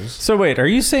schools. So wait, are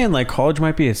you saying like college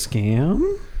might be a scam?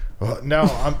 No,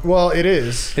 well, it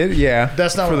is. Yeah,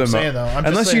 That's not for what the I'm saying, though. I'm just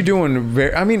Unless saying- you're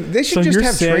doing I mean, they should So just you're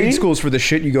have trade saying- schools for the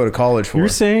shit you go to college for. You're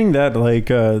saying that like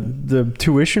the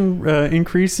tuition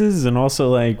increases and also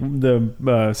like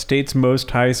the state's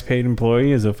most highest paid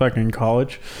employee is a fucking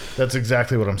college. That's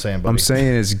exactly what I'm saying. Buddy. I'm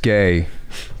saying it's gay.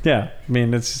 Yeah, I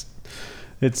mean it's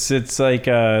like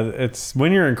it's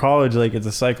when you're in college, like it's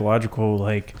a psychological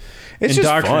like It's just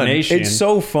fun. indoctrination. It's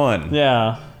so fun.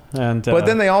 Yeah, and But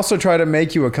then they also try to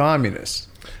make you a communist.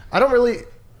 I don't really.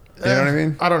 You know what I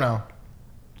mean? I don't know.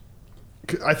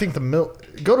 I think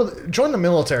join the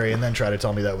military and then try to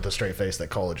tell me that with a straight face that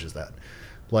college is that.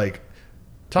 Like,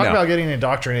 talk No. about getting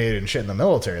indoctrinated and shit in the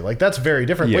military. Like that's very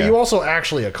different. Yeah. But you also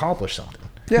actually accomplish something.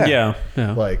 yeah.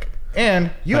 Like, and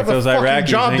you Like have a those fucking Iraqis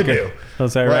job to ain't do. gonna-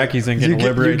 Those Iraqis ain't You gonna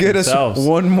liberate get themselves. us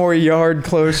one more yard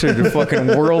closer to fucking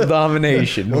world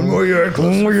domination. One more yard closer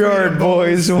One more to yard, freedom,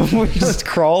 boys. We just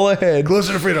crawl ahead.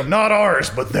 Closer to freedom, not ours,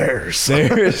 but theirs.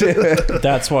 There's-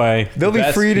 That's why They'll be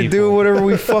best free to do people whatever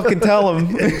we fucking tell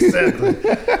them. Exactly.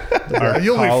 are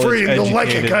You'll be college free and you'll like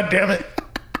it. educated God damn it.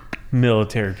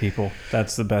 military people.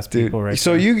 That's the best Dude, people, right?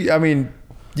 so there.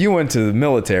 you went to the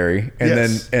military, and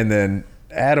Yes. then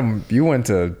Adam, you went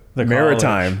to The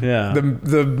maritime. college,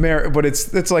 yeah. But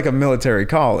it's like a military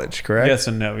college, correct? Yes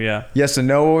and no, yeah. Yes and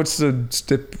no. What's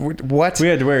the what? We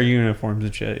had to wear uniforms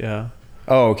and shit, yeah.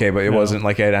 Oh, okay, but it No. wasn't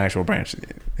like an actual branch.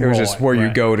 It was just where you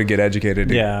Right. go to get educated.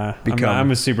 To Yeah, become.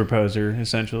 I'm a superposer,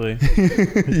 essentially.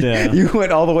 Yeah. You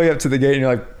went all the way up to the gate, and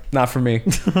you're like, not for me,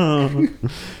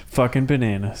 Fucking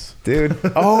bananas. dude.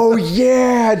 Oh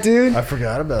yeah, dude. I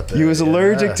forgot about that. You was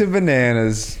allergic Yeah. to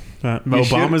bananas. You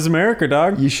should- Obama's America,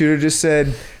 dog. You should have just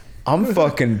said, "I'm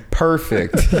fucking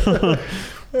perfect."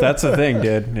 That's the thing,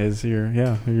 dude. Is your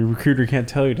recruiter can't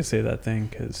tell you to say that thing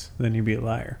because then you'd be a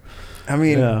liar. I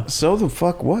mean, Yeah. so the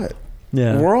fuck what?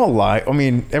 Yeah. We're all lie. I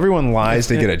mean, everyone lies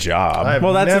to get a job. I've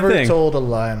Well, that's the never thing. told a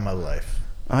lie in my life.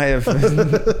 I have.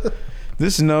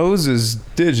 This nose is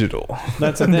digital.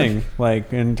 That's the thing.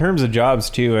 Like in terms of jobs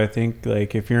too, I think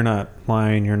like if you're not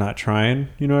lying, you're not trying.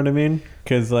 You know what I mean?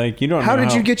 Because like you don't. How know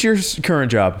did you get your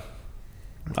current job?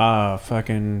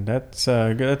 Fucking. That's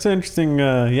that's interesting.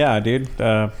 Yeah, dude.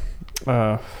 So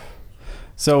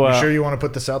You sure you want to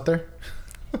put this out there?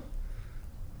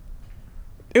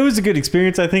 it was a good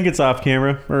experience. I think it's off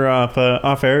camera or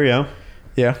off air. Yeah.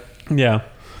 Yeah. Yeah.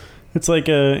 It's like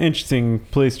a interesting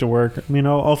place to work. I mean,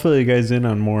 I'll fill you guys in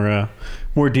on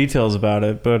more details about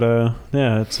it, but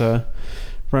yeah, it's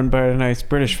run by a nice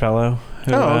British fellow.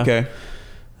 Who, Oh, okay.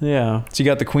 Yeah, So you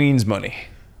got the Queen's money.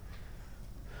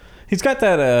 he's got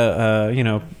that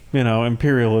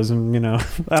imperialism. I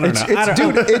don't know. I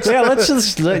don't, dude, it's yeah, let's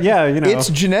just it's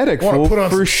genetic. I want fool, to put on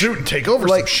for some sure. suit and take over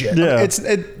Like, some shit. Yeah. It's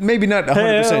maybe not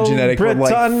 100% Hail genetic, but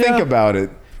like Britannia. think about it.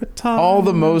 All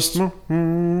the most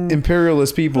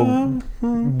imperialist people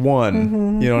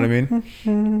won. You know what I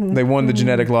mean? They won the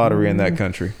genetic lottery in that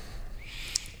country.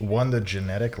 Won the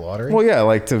genetic lottery? Well, yeah,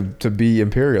 like to be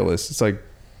imperialist. It's like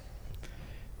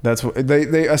that's what they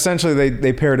essentially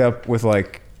they paired up with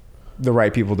like the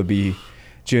right people to be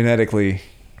genetically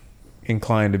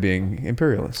inclined to being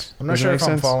imperialists. I'm not Does that sure make if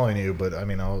I'm sense? following you, but I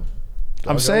mean, I'll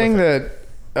I'm go saying with it.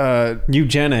 that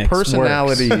eugenics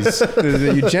personalities,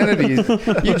 the eugenities.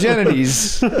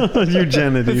 The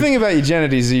eugenics. thing about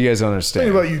eugenities is you guys don't understand.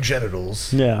 Think about you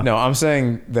genitals. Yeah. No, I'm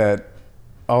saying that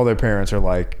all their parents are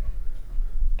like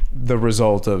the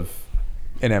result of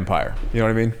an empire. You know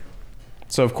what I mean?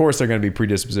 So of course they're going to be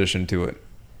predispositioned to it,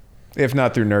 if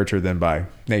not through nurture, then by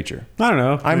nature. I don't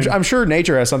know. I'm sure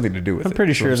nature has something to do with it. I'm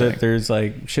pretty is what sure I'm that there's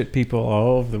like shit people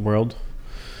all over the world.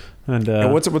 And saying.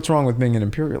 And what's wrong with being an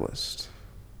imperialist?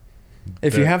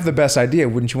 If you have the best idea,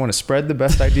 wouldn't you want to spread the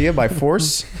best idea by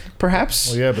force? Perhaps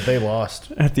Well, yeah, but they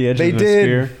lost at the edge they of the did.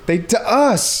 spear. They to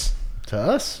us. to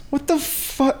us. What the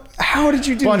fuck? How did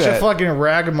you do Bunch that? of fucking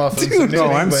ragamuffins. Dude, No,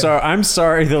 I'm sorry. I'm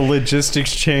sorry. The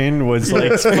logistics chain was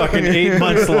like fucking 8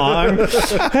 months long.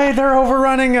 Hey, they're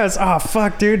overrunning us. Oh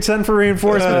fuck, dude! Send for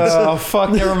reinforcements. Oh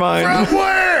fuck! Never mind. From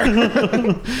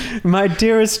where? My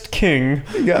dearest king,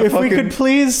 got if we fucking could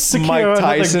please secure Mike another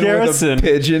Tyson garrison with a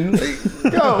pigeon.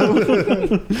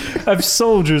 Go. of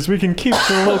soldiers, we can keep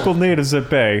the local natives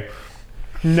at bay.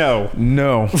 No.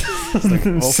 No.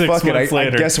 Well, 6 fuck it. months I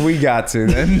later. guess we got to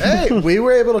then. Hey, we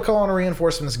were able to call in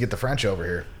reinforcements to get the French over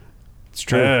here. It's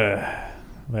true.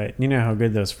 But you know how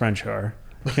good those French are.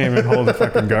 Can't even hold the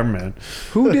fucking government.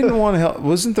 Who didn't want to help?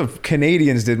 Wasn't the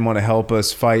Canadians didn't want to help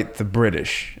us fight the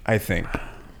British? I think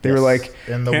they were like,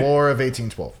 In the War of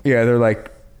 1812. yeah, they're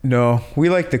like, no, we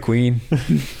like the Queen.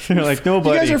 They're like, You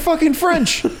nobody. guys are fucking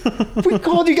French. We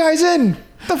called you guys in.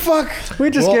 The fuck? We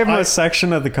just Well, gave them I- a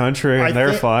section of the country and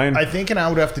they're fine. I think, and I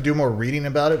would have to do more reading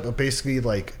about it, but basically,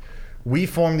 like, we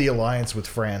formed the alliance with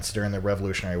France during the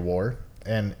Revolutionary War,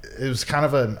 and it was kind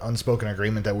of an unspoken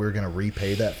agreement that we were going to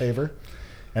repay that favor.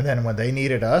 And then when they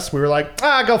needed us, we were like,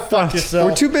 go fuck yourself.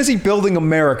 We're too busy building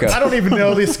America. I don't even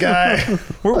know this guy.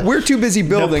 We're too busy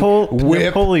building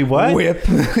Napoli what? whip.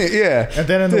 Yeah. And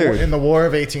then Dude. in the War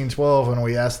of 1812, when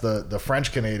we asked the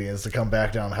French Canadians to come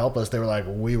back down and help us, they were like,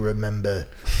 we remember.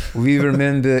 We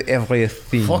remember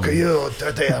everything. Fuck you,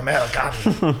 dirty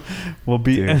American. We'll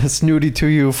be Dude. snooty to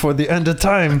you for the end of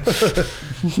time.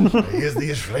 Here's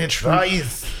these French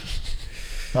fries.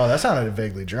 Oh, that sounded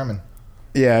vaguely German.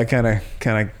 Yeah, I kind of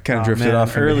drifted man,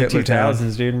 off from early Hitler town.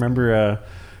 2000s, dude. Remember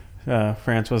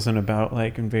France wasn't about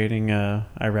like invading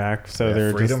Iraq, so Yeah,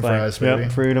 they're freedom just like, fries, baby.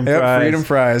 yep, freedom Yep, fries. freedom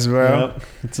fries, bro. Yep.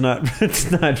 It's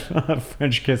not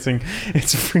French kissing.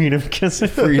 It's freedom kissing.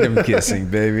 Freedom kissing,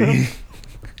 baby.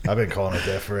 I've been calling it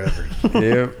that forever.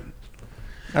 Yep.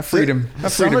 I freedom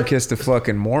Somebody- kissed a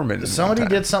fucking Mormon. Somebody one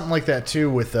time. did something like that too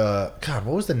with God.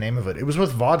 What was the name of it? It was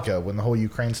with vodka when the whole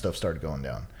Ukraine stuff started going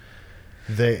down.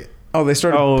 They They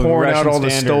started Oh, pouring out Russian all the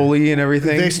standard. Stoli and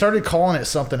everything. they started calling it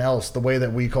something else. The way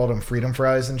that we called them freedom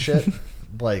fries and shit.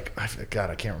 Like, God,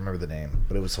 I can't remember the name,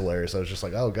 but it was hilarious. I was just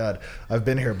like, oh God, I've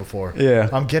been here before. Yeah.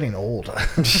 I'm getting old.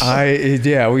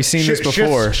 We've seen this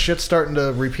before. Shit's starting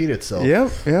to repeat itself.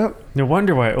 Yep. No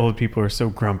wonder why old people are so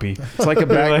grumpy. It's like a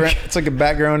background. It's like a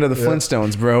background to the Yeah.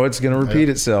 Flintstones, bro. It's gonna repeat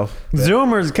Yeah. itself.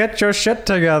 Zoomers, get your shit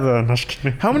together. No, just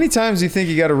kidding. How many times do you think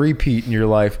you got to repeat in your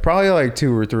life? Probably like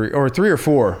 2 or 3, or 3 or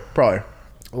 4, probably.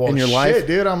 Well, in your shit, life,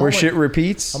 dude, where shit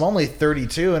repeats. I'm only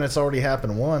 32 and it's already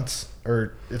happened once,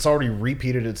 or it's already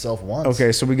repeated itself once.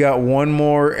 Okay, so we got 1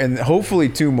 more and hopefully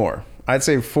 2 more. I'd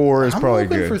say 4 is I'm probably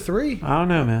hoping good. for 3. I don't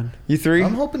know, man. You 3?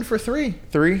 I'm hoping for 3.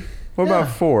 3? What Yeah. about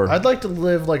 4? I'd like to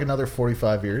live like another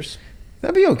 45 years.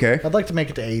 That'd be okay. I'd like to make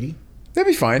it to 80. That'd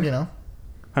be fine. You know,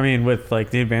 I mean, with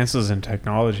like the advances in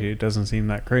technology, it doesn't seem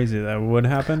that crazy that would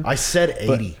happen. I said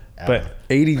 80. Adam. But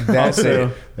 80. That's Also-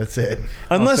 it. That's it.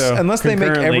 Unless Also, they make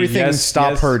concurrently, everything yes,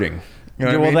 stop yes. hurting. You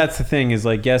know what I well, mean? that's the thing is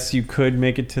like, yes, you could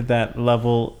make it to that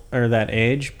level or that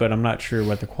age, but I'm not sure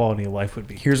what the quality of life would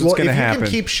be. Here's Well, what's if gonna you happen.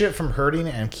 can keep shit from hurting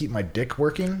and keep my dick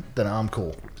working, then I'm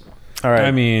cool. All right.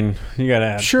 I mean, you gotta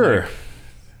add sure. like,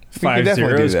 We 5 could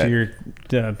definitely do zeros that.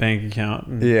 to your bank account.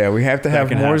 And, Yeah, we have to That have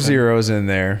can more happen. zeros in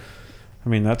there. I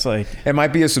mean, that's like It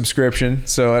might be a subscription,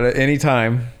 so at any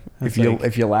time, That's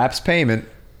if you lapse payment,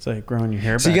 it's like growing your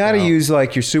hair. so you back got to out. use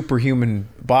like your superhuman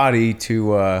body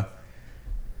to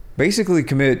basically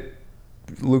commit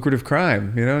lucrative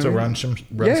crime. You know, what To I mean? run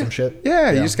some shit.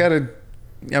 Yeah, you just got to.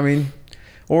 I mean,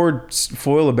 or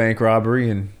foil a bank robbery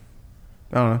and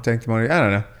I don't know, take the money. I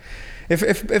don't know.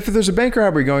 If there's a bank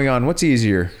robbery going on, what's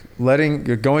easier,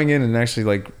 going in and actually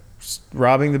like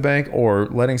robbing the bank, or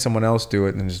letting someone else do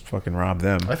it and just fucking rob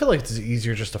them? I feel like it's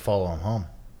easier just to follow him home.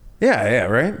 Yeah,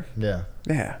 right. Yeah.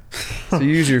 Yeah. So you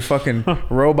use your fucking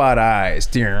robot eyes.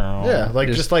 Yeah, like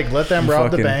just like let them rob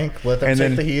the fucking- bank, let them and take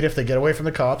then- the heat. If they get away from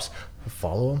the cops,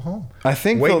 follow them home. I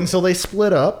think Wait they'll- until they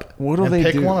split up. What'll and they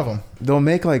pick do? one of them. They'll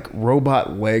make like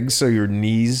robot legs so your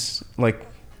knees like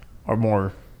are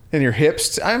more, and your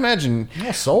hips. I imagine.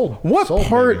 Oh, sold. What Sold,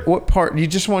 part? baby. What part? You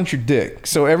just want your dick.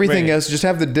 So everything Wait. else, just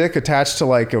have the dick attached to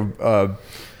like a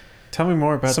Tell me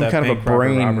more about some that kind of a bank robber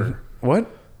brain. robber.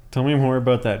 What? Tell me more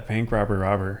about that bank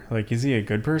robber. Like, is he a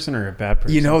good person or a bad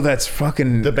person? You know, that's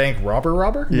fucking. The bank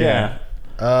robber? yeah.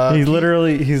 He's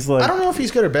He's like, I don't know if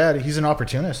he's good or bad. He's an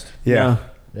opportunist. yeah.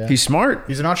 Yeah. He's smart.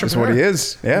 He's an That's entrepreneur. what he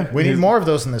is. Yeah. We need more of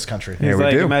those in this country. Yeah, He's we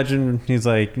like, do. imagine he's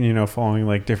like, following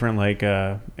like different like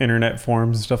internet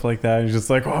forums and stuff like that. He's just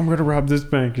like, oh, I'm gonna rob this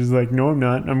bank. He's like, no, I'm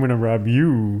not. I'm gonna rob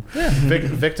you. Yeah,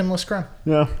 victimless crime.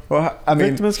 Yeah. Well, I mean,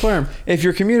 Victim is crime. if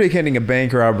you're communicating a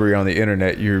bank robbery on the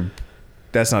internet,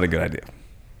 that's not a good idea.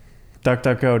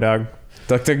 DuckDuckGo, dog.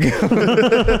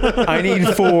 DuckDuckGo. I need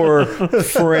 4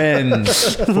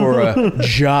 friends for a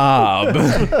job.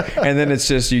 And then it's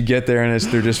just, you get there and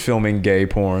they're just filming gay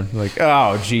porn. Like,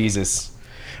 oh, Jesus.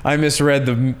 I misread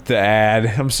the ad.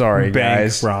 I'm sorry, Bank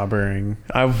guys. robbering.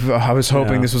 I was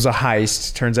hoping Yeah. this was a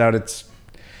heist. Turns out it's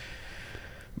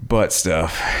butt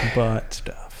stuff. Butt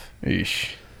stuff.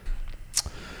 Eesh.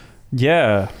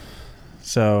 Yeah.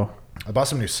 So, I bought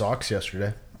some new socks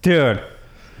yesterday. dude,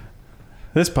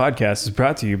 this podcast is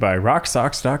brought to you by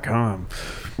RockSocks.com.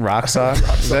 Rock sock?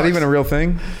 Is that even a real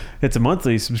thing? It's a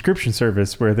monthly subscription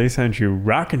service where they send you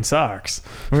rockin' socks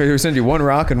We send you 1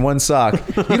 rock and 1 sock.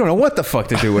 You don't know what the fuck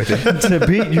to do with it. to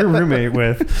beat your roommate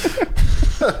with.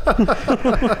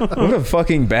 What a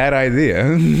fucking bad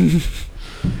idea.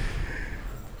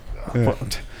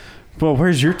 Well,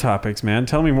 where's your topics, man?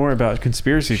 Tell me more about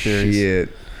conspiracy theories. Shit.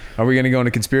 Are we going to go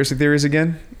into conspiracy theories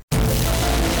again?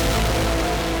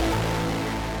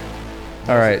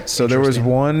 All right. So there was Interesting.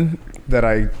 one that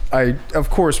I of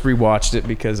course rewatched it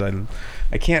because I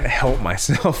can't help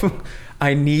myself.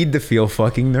 I need to feel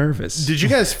fucking nervous. Did you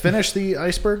guys finish the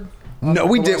iceberg? on No,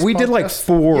 the we did. last We did like podcast?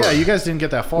 4. Yeah, you guys didn't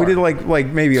get that far. We did like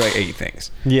maybe like 8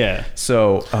 things. Yeah.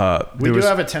 So We there do was,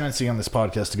 have a tendency on this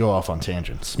podcast to go off on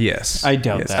tangents. yes. I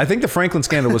doubt yes. that. I think the Franklin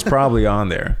scandal was probably on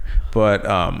there, but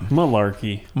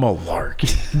Malarkey.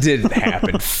 malarkey. Didn't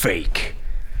happen. Fake.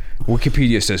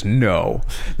 Wikipedia says no.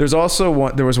 There's also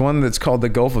one. There was one that's called the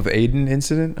Gulf of Aden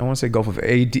incident. I want to say Gulf of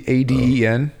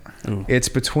Aden. Ooh. It's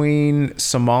between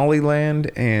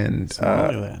Somaliland and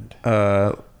Somaliland.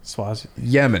 Swaziland.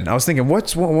 Yemen. I was thinking,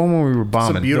 what's one when we were It's a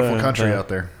bombing? beautiful The- country the- out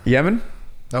there. Yemen?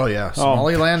 Oh yeah,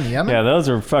 Somaliland, Yemen. Yeah, those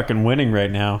are fucking winning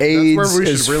right now. AIDS where we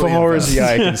should as really far as invest.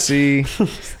 the eye can see.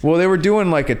 Well, they were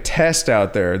doing like a test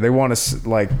out there. They want to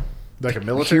like Like a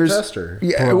military test, or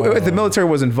yeah, the military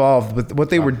was involved, but what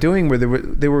they were doing were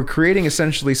they were creating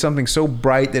essentially something so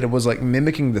bright that it was like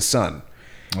mimicking the sun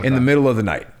in the middle of the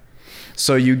night.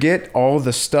 So you get all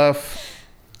the stuff,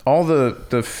 all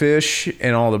the fish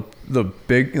and all the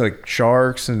big like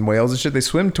sharks and whales and shit. They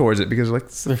swim towards it because like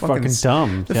it's the They're fucking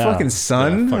dumb. The Yeah. fucking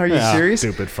sun. Yeah, Are you yeah. serious?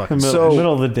 stupid In fucking. the So-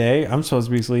 middle of the day, I'm supposed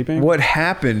to be sleeping. What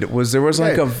happened was there was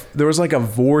like Yeah. a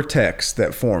vortex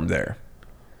that formed there.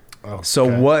 Oh, So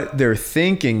okay. what they're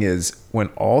thinking is when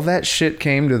all that shit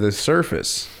came to the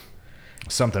surface,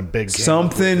 Something big. came up with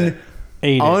something it.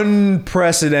 Ate it.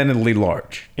 unprecedentedly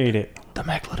large. Ate it. The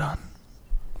megalodon.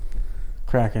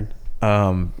 Kraken.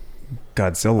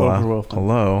 Godzilla. Overwhelmed.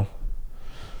 Hello.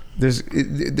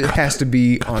 There has to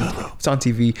be on. It's on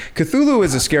TV. Cthulhu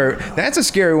is a scary. That's a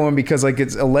scary one because like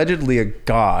it's allegedly a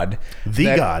god. The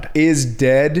that god. is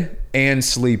dead and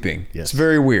sleeping. Yes. It's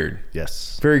very weird.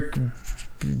 Yes. Very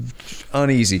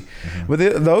uneasy. But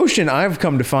the ocean, I've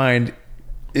come to find,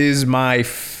 is my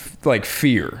like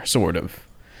fear, sort of.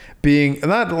 Being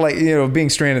not like being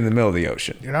stranded in the middle of the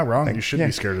ocean. You're not wrong. You should Yeah.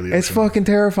 be scared of the ocean. It's fucking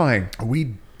terrifying.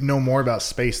 We know more about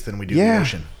space than we do the Yeah,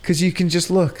 ocean. because you can just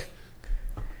look,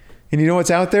 and you know what's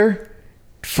out there?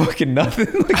 Fucking nothing.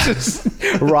 Like just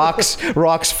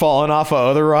rocks falling off of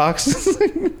other rocks.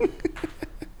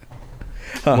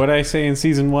 What I say in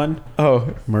season 1?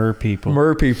 Oh, Mer people.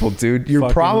 mer people, dude. You're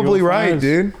Fucking probably UFOs. right,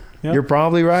 dude. Yep. You're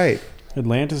probably right.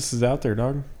 Atlantis is out there,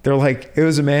 dog. They're like, it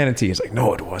was a manatee. It's like,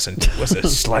 no, it wasn't. It was a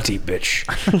slutty bitch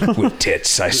with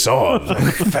tits. I saw him.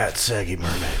 Fat saggy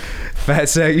mermaid. Fat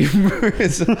saggy.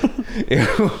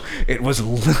 It was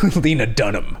Lena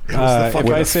Dunham. If with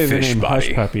I a say the fish name body.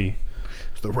 Hush Puppy,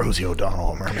 It's the Rosie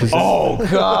O'Donnell mermaid. Oh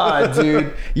God,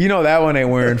 dude! You know that one ain't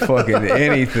wearing fucking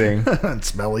anything. And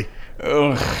smelly.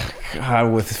 Ugh,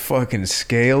 God, with fucking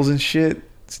scales and shit.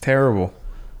 It's terrible.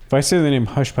 if I say the name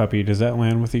Hush Puppy, does that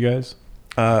land with you guys?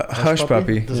 Hush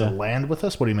puppy. Does Yeah. it land with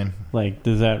us? What do you mean? Like,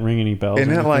 does that ring any bells?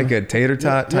 Isn't or it like anything? a tater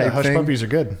tot type hush thing? puppies are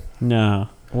good. No.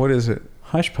 What is it?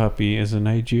 Hush Puppy is a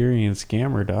Nigerian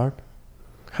scammer, dog.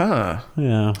 Huh?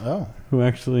 Yeah. Oh, Who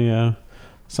actually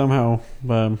somehow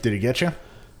did he get you?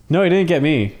 no, he didn't get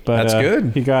me, but That's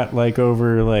good. He got like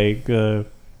over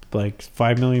like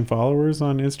 5 million followers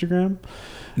on Instagram.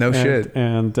 No shit.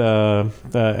 And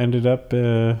ended up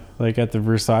like at the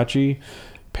Versace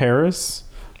Paris,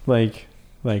 like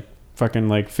fucking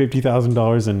like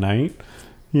 $50,000 a night.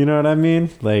 You know what I mean?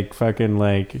 Like fucking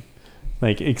like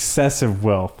excessive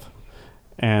wealth.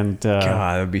 And God,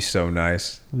 that'd be so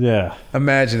nice. yeah,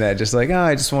 Imagine that. Just like,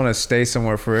 I just want to stay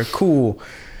somewhere for a cool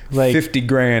like 50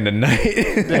 grand a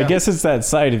night. I guess it's that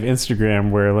side of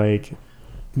Instagram where like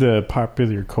the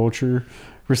popular culture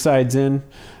resides in,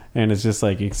 and it's just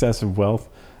like excessive wealth.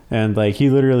 And like he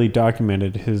literally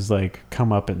documented his like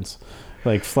comeuppance,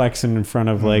 like flexing in front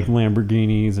of like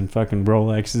Lamborghinis and fucking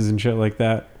Rolexes and shit like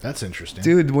that. That's interesting.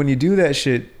 Dude, when you do that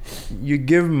shit, you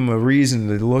give them a reason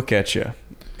to look at you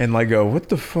and like go, what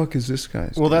the fuck is this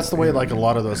guy's Well, that's the doing?" way like a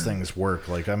lot of those things work.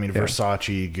 Like, I mean, Yeah.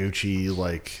 Versace, Gucci,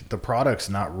 like the product's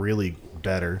not really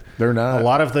better. They're not. A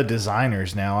lot of the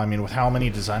designers now, I mean, with how many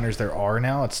designers there are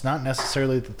now, it's not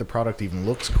necessarily that the product even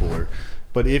looks cooler.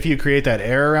 But if you create that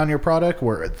air around your product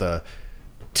where at the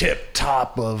tip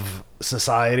top of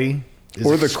society is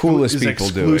Or the coolest is people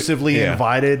do it. exclusively Yeah.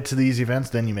 invited to these events,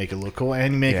 then you make it look cool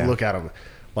and you make Yeah. it look out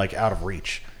of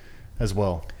reach as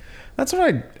well. That's what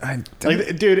I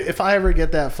Like, dude, if I ever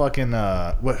get that fucking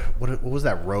what was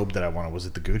that robe that I wanted? Was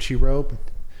it the Gucci robe?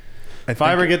 If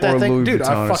I ever get that thing, dude,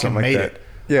 I fucking made it.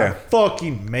 Yeah, I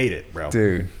fucking made it, bro.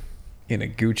 dude, in a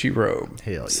Gucci robe.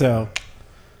 Hell yeah. So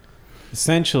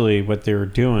essentially what they were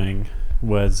doing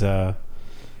was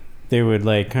they would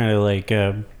like kind of like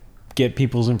get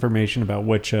people's information about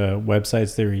which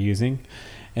websites they were using,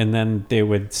 and then they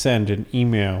would send an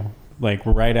email like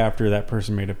right after that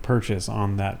person made a purchase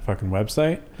on that fucking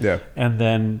website. Yeah. And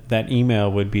then that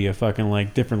email would be a fucking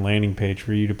like different landing page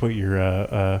for you to put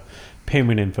your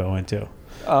payment info into.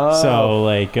 So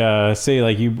like say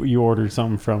like you ordered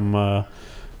something from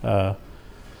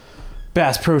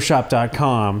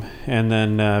BassProShop.com, and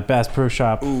then Bass Pro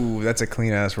Shop. Ooh, that's a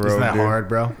clean ass robe. Isn't that dude. hard,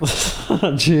 bro?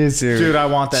 Jeez, Dude, I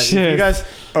want that. If Shit. you guys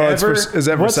Oh, it's ever, is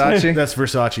that what's Versace? that's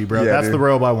Versace, bro. Yeah, That's dude. the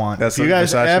robe I want. That's if you like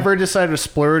guys Versace? ever decide to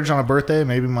splurge on a birthday,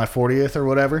 maybe my 40th or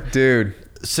whatever, Dude.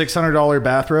 $600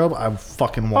 bathrobe, I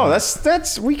fucking want. Oh, it.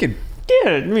 that's we could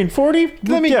Yeah, I mean 40.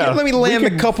 Let me land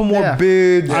a couple more yeah.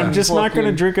 bids. I'm just not going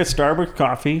to Fucking- drink a Starbucks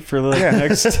coffee for the Yeah.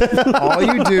 next. All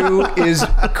you do is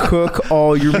cook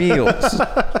all your meals.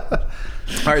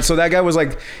 All right, so that guy was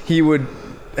like, he would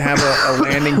have a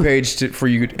landing page for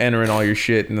you to enter in all your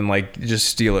shit and then like just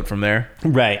steal it from there.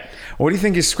 Right. What do you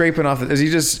think he's scraping off? Is he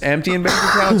just emptying bank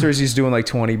accounts, or is he just doing like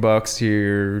 $20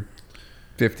 here,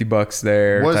 $50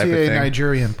 there? Was type he of a thing?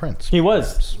 Nigerian prince? He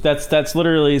was. That's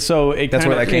literally so. That's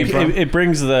where that came from? It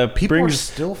brings the People brings, are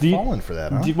still do you- falling for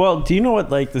that, huh? Well, do you know what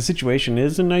like the situation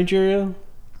is in Nigeria?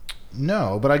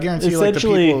 No, but I guarantee you, like the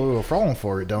Essentially- people who are falling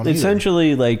for it don't either.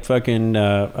 Essentially, like fucking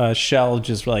Shell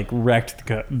just like wrecked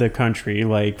the country,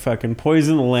 like fucking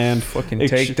poisoned the land. Fucking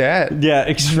take that. Yeah,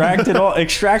 extracted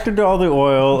all the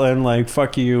oil, and like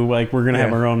fuck you, like we're gonna have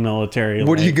Yeah. our own military.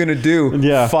 What are you gonna do?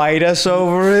 Yeah. Fight us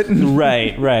over it?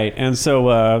 Right. And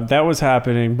so that was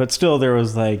happening, but still there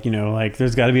was like, you know, like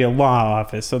there's got to be a law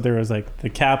office. So there was like the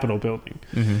Capitol building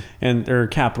and or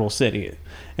capital city.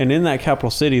 And in that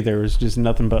capital city, there was just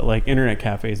nothing but like internet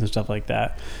cafes and stuff like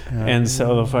that. And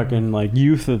so the fucking like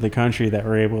youth of the country that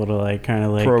were able to like kind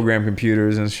of like Program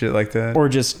computers and shit like that. or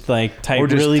just like type Or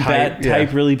just really type, bad yeah.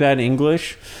 type really bad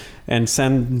English and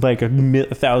send like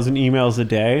 1,000 emails a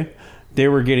day. They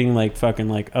were getting like fucking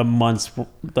like a month's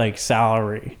like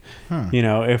salary, you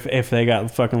know, if they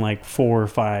got fucking like 4 or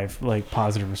 5 like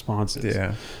positive responses.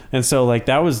 Yeah. And so like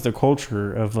that was the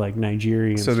culture of like Nigeria.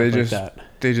 And So stuff they like just that.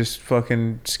 they just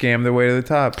fucking scam their way to the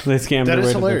top. They scammed That their is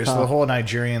way to hilarious. the So the top. whole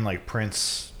Nigerian like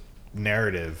prince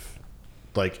narrative,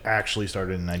 like actually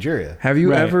started in Nigeria. Have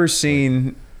you Right. ever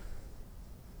seen?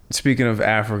 Speaking of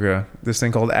Africa, this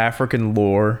thing called African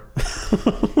Lore.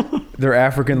 They're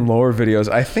African lore videos.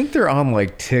 I think they're on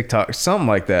like TikTok, something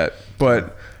like that.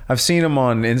 But I've seen them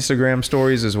on Instagram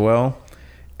stories as well.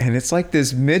 And it's like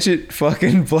this midget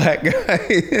fucking black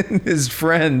guy and his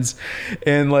friends.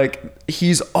 And like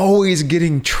he's always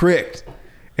getting tricked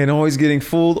and always getting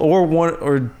fooled.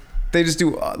 Or they just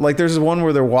do like there's one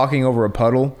where they're walking over a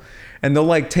puddle and they'll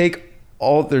like take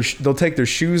they'll take their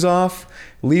shoes off,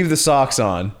 leave the socks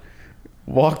on,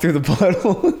 walk through the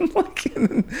puddle. And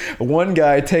then one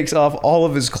guy takes off all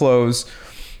of his clothes,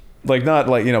 like not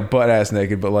like, you know, butt ass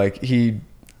naked, but like he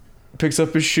picks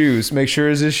up his shoes, make sure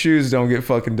his shoes don't get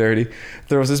fucking dirty,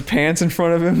 throws his pants in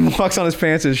front of him, walks on his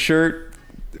pants, his shirt,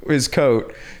 his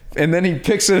coat, and then he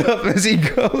picks it up as he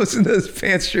goes in his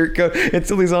pants, shirt, coat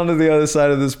until he's onto the other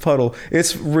side of this puddle.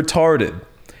 It's retarded.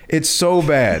 It's so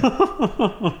bad.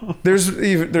 There's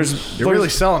You're really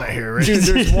selling it here, right? dude,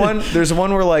 there's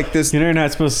one where like this. You know, you're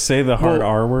not supposed to say the hard Well,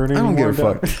 R word I anymore. don't give a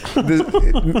dog. fuck.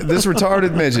 This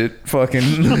retarded midget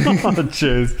fucking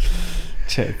Cheers.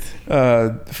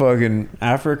 fucking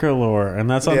Africa lore, and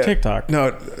that's on yeah. TikTok.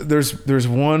 No, there's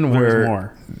one There's where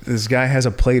more. this guy has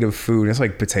a plate of food. It's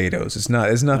like potatoes. It's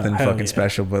nothing hell fucking yeah.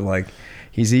 special, but like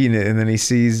he's eating it and then he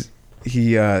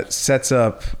sets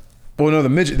up. Well, no, the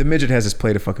midget has his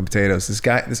plate of fucking potatoes.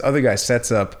 This other guy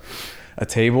sets up a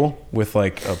table with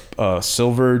like a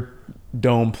silver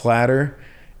dome platter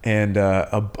and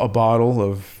a bottle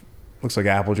of looks like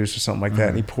apple juice or something like that.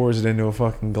 And he pours it into a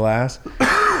fucking glass,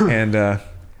 and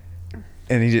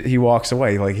he walks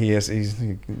away. Like he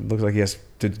looks like he has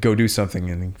to go do something,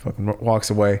 and he fucking walks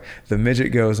away. The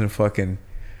midget goes and fucking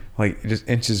like just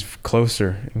inches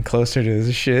closer and closer to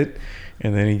this shit,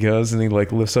 and then he goes and he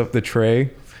like lifts up the tray.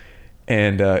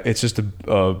 And it's just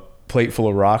a plate full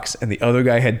of rocks, and the other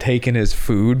guy had taken his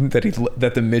food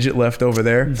that the midget left over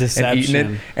there and eaten Deception.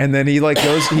 it. And then he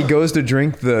goes to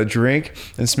drink the drink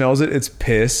and smells it. It's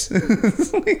piss.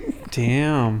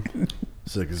 Damn.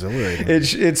 It's exhilarating.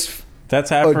 It's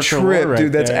That's a Africa trip, lore right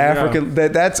dude. That's there, yeah. Africa.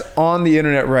 That's on the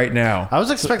internet right now. I was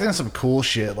expecting some cool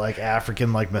shit like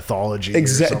African like mythology.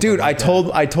 Exactly, dude. Like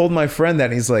I told my friend that,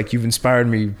 and he's like, "You've inspired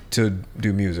me to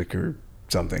do music or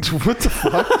something." what the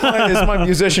fuck? It's my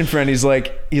musician friend. He's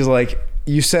like,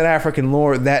 "You said African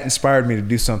lore, that inspired me to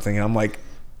do something." And I'm like,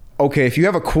 "Okay, if you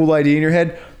have a cool idea in your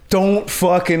head, don't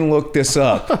fucking look this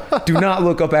up. Do not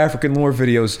look up African lore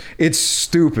videos. It's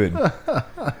stupid."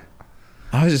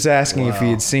 I was just asking if he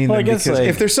had seen Well, I them guess, because like,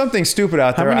 if there's something stupid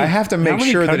out How there, many- I have to how make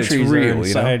many sure that it's countries are real. You know,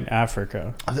 inside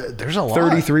Africa. There's a lot.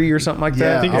 33 or something like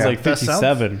that. I think it's Yeah. like That sounds-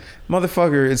 57.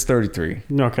 Motherfucker, it's 33.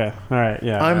 Okay. All right.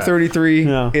 Yeah. I'm 33.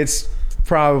 Yeah. It's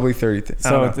probably 30.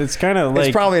 So it's kind of like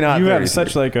It's probably not You have 33.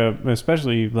 such like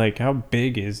especially like how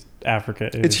big is Africa?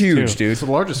 It's huge, too. dude. It's the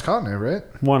largest continent, right?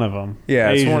 One of them.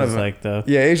 Yeah, it's Asia's one of them. like the.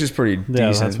 Yeah, Asia's pretty Yeah,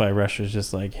 decent. that's why Russia's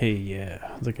just like, hey, yeah,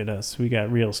 look at us, we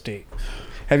got real estate.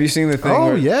 Have you seen the thing? Oh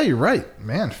where- yeah, you're right,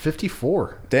 man.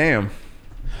 54. Damn.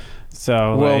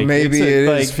 So Well, like, maybe it's it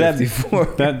like is 54.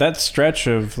 that stretch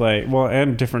of like, well,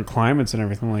 and different climates and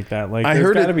everything like that. Like I there's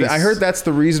heard gotta it. be I heard that's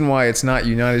the reason why it's not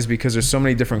united is because there's so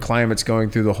many different climates going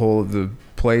through the whole of the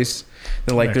place.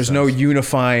 That like Makes there's no sense.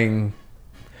 unifying.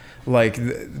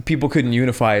 Like people couldn't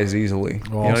unify as easily. Well,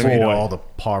 You know what also, I mean? all the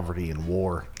poverty and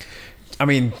war. I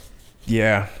mean,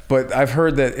 yeah, but I've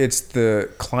heard that it's the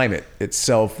climate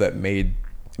itself that made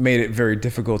it very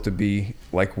difficult to be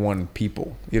like one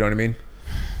people. You know what I mean?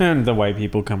 and the white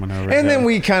people coming over. And then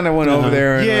we kind of went over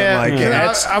there and Yeah, went like, yeah.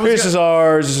 that's, I was this gonna- is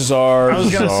ours, this is ours. I was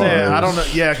this gonna is say, ours. I don't know.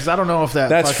 Yeah, because I don't know if that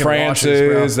That's fucking washes,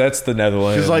 bro. France's. That's the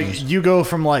Netherlands. Because like you go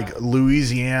from like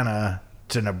Louisiana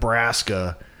to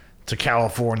Nebraska to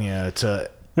California to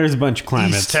there's a bunch of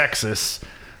climates. East Texas.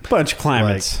 Bunch of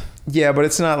climates. yeah, but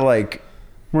it's not like.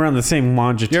 We're on the same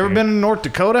longitude. You ever been in North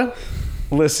Dakota?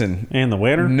 Listen, in the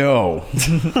winter? no,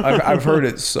 I've heard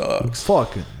it sucks.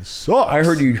 Fucking sucks. I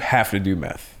heard you have to do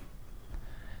meth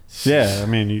Yeah, I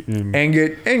mean,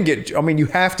 and get. I mean, you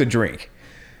have to drink.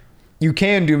 You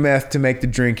can do meth to make the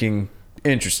drinking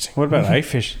interesting. what about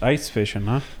ice fishing,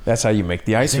 huh? That's how you make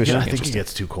the ice fishing I think it interesting.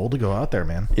 gets too cold to go out there,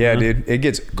 man. Yeah, dude, it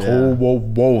gets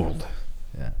cold.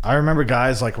 Yeah. I remember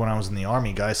guys like when I was in the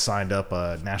Army, guys signed up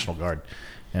National Guard,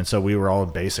 and so we were all in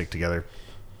basic together.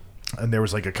 And there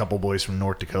was like a couple boys from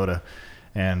North Dakota,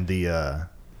 and they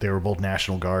were both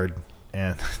National Guard,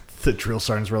 and the drill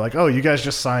sergeants were like, "Oh, you guys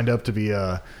just signed up to be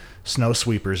snow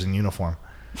sweepers in uniform."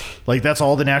 Like that's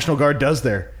all the National Guard does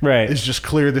there. Right. Is just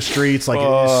clear the streets. Like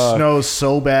it snows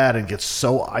so bad and gets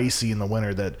so icy in the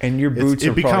winter that And your boots it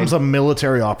are becomes probably- a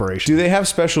military operation. Do they have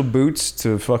special boots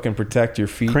to fucking protect your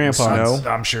feet? in Crampons.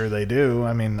 snow? I'm sure they do.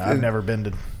 I mean, I've never been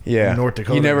to Yeah, North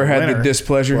Dakota. You never in the had the winter,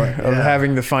 displeasure but, of yeah.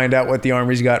 having to find out what the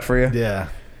Army's got for you. Yeah.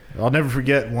 I'll never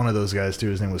forget one of those guys, too.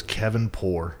 His name was Kevin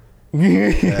Poor.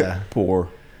 Yeah. Poor.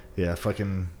 Yeah,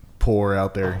 fucking poor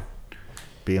out there.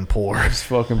 Being poor. It's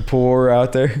fucking poor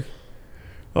out there.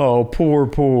 Oh,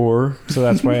 poor. So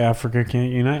that's why Africa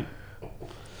can't unite.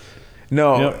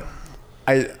 No,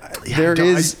 Yep.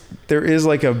 there is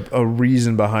like a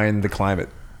reason behind the climate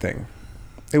thing.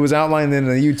 It was outlined in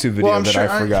a YouTube video I'm that sure,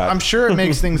 I forgot. I'm sure it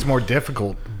makes things more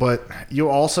difficult, but you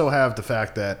also have the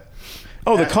fact that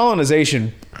the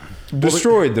colonization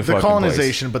destroyed the fucking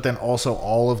colonization, but then also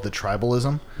all of the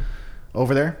tribalism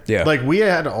over there. Yeah. Like we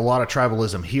had a lot of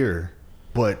tribalism here,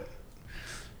 but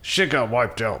shit got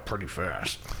wiped out pretty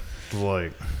fast.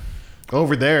 Like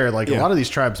over there, like a Yeah. lot of these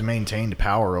tribes maintained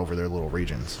power over their little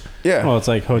regions. place. Yeah, Well, it's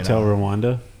like Hotel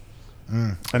Rwanda.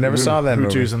 I never saw that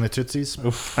Hutus movie. and the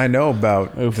Tutsis. I know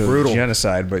about the Brutal.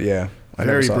 genocide, but yeah, I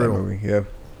Very never saw brutal. that movie. Yeah,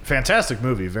 Fantastic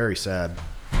movie, very sad.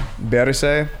 better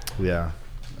say. Yeah,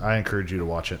 I encourage you to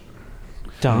watch it.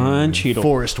 Don Cheadle.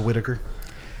 Forrest Whitaker.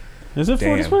 Is it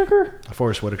Forrest Damn. Whitaker?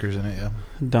 Forrest Whitaker's in it. Yeah.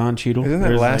 Don Cheadle. Isn't that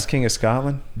There's Last like- King of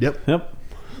Scotland? Yep. Yep.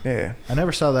 Yeah. I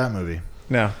never saw that movie.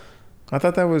 No, I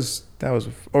thought that was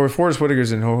or Forrest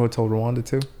Whitaker's in Hotel Rwanda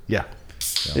too. Yeah.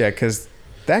 Yeah, because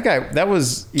that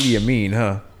was Idi Amin,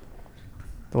 huh?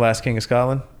 The Last King of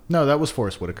Scotland. No, that was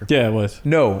Forrest Whitaker. Yeah, it was.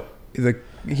 No,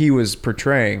 he was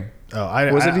portraying. Oh, I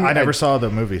I never saw the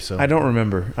movie, so I don't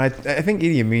remember. I think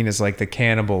Idi Amin is like the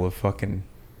cannibal of fucking.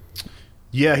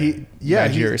 Nigeria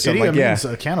or something Idi like- yeah. Amin's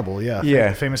a cannibal. Yeah.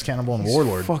 Yeah. Famous cannibal and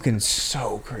warlord. Fucking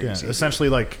so Yeah. crazy. Essentially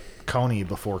like Coney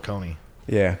before Coney.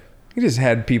 Yeah. He just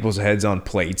had people's heads on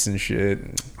plates and shit.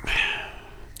 And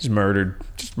just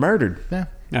murdered. Yeah.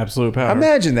 Absolute power.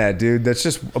 Imagine that, dude. That's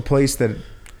just a place that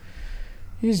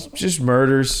he's just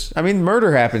murders. I mean,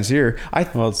 murder happens here.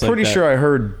 Well, it's like pretty that. sure I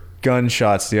heard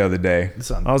gunshots the other day.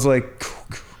 I was like,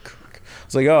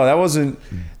 oh, that wasn't.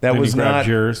 That And was you grabbed not.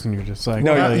 yours and you're just like,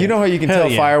 No, hell you yeah. know how you can Hell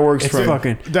tell yeah. fireworks It's from.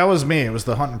 fucking. That was me. It was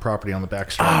the hunting property on the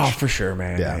back stretch. Oh, for sure,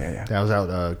 man. yeah. Yeah. That was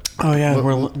out. Oh yeah, Look,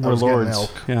 we're I was getting lords.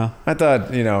 elk. Yeah. I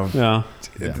thought, Yeah.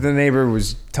 the neighbor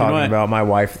was talking what? about my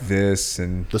wife this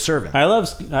and. The servant. I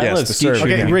love Yes, the skeet servant.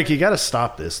 shooting. Okay, Rick, you got to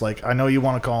stop this. Like, I know you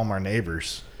want to call them our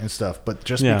neighbors and stuff, but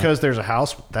just Yeah. because there's a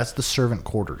house, that's the servant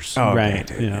quarters. Oh, Right, okay,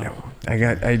 dude, yeah. you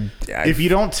know, I If you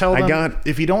don't tell I them, got-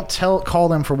 if you don't call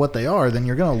them for what they are, then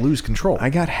you're going to lose control. I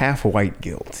got half white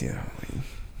guilt, you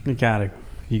know.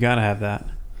 You gotta have that.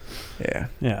 Yeah.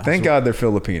 Yeah. Thank God they're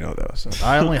Filipino though. So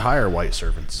I only hire white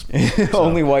servants,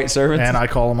 only white servants. and I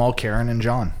call them all Karen and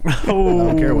John. I Oh,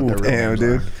 don't care what their real Damn, names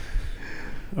dude. are.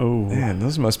 oh, Man,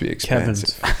 those must be Kevin's,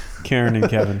 expensive. Karen and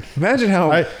Kevin. Imagine how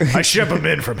I ship them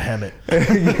in from Hemet.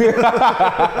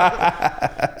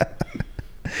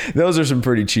 those are some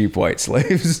pretty cheap white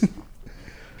slaves.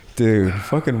 Dude,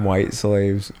 fucking white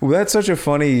slaves. Well, that's such a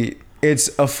funny. It's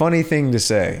a funny thing to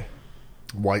say.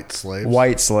 White slaves.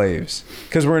 White slaves.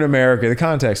 Because we're in America. The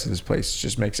context of this place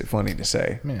just makes it funny to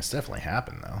say. I mean, it's definitely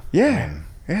happened though. Yeah. I mean,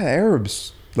 Yeah, the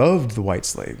Arabs loved the white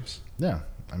slaves. yeah.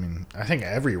 I mean, I think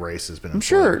every race has been. I'm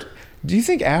sure. enslaved. Do you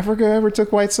think Africa ever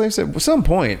took white slaves? At some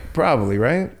point, probably,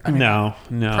 right? No.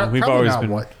 Pro- We've probably always not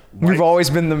been. We've always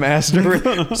been the master.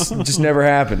 Just never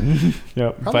happened.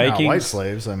 Yep. Probably not white Vikings.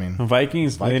 slaves. I mean,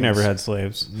 Vikings. They Vikings. never had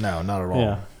slaves. no, not at all.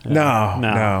 Yeah.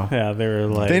 No. Yeah, they were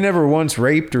like. They never once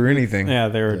raped or anything. Yeah,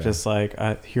 they were just like,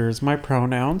 here's my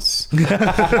pronouns This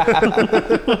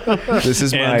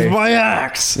is and my my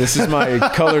axe. this is my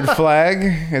colored flag.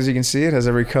 As you can see, it has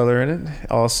every color in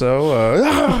it.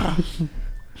 Also,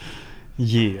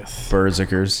 Yes.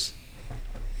 berserkers.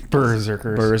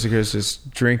 Berserkers. Berserkers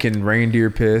just drinking reindeer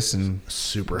piss and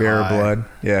Super bear high. blood.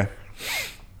 Yeah.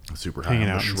 Super high Hanging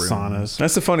on out in mushrooms. saunas.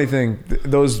 That's the funny thing.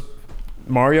 Those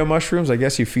Mario mushrooms, I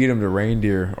guess you feed them to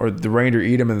reindeer, or the reindeer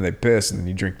eat them and then they piss, and then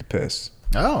you drink the piss.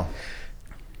 Oh,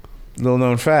 Little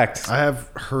known fact. I have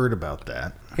heard about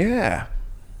that. Yeah.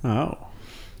 Oh,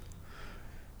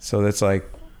 So that's like,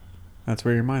 that's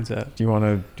where your mind's at. do you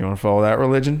want to follow that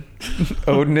religion?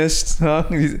 Odinist, huh?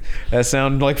 That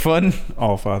sound like fun?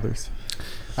 All fathers.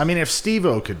 I mean, if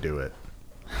Steve-O could do it.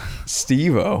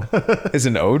 Steve-O is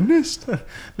an Odinist?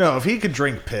 No, if he could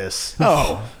drink piss,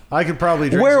 Oh. I could probably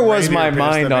drink Where some was reindeer my piss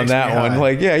mind on makes that me one? high.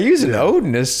 Like, yeah, he's an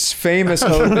Odinist. Famous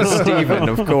Odinist Stephen,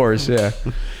 of course, yeah.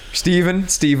 Stephen,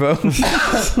 Steve-O.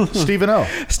 Stephen-O.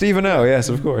 Stephen O, yes,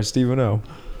 of course, Stephen O.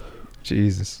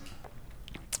 Jesus.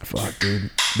 Fuck, dude.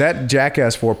 That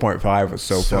Jackass 4.5 was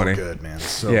so funny. Good, man.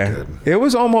 So Yeah. good. It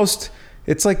was almost,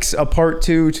 it's like a part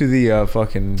 2 to the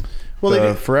fucking Well, they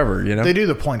do- Forever, you know? They do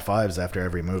the 0.5s after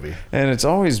every movie. And it's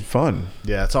always fun.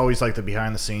 Yeah, it's always like the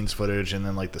behind the scenes footage and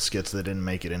then like the skits that didn't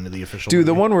make it into the official Dude,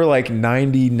 the movie. one where like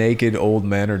 90 naked old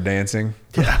men are dancing.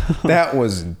 Yeah. That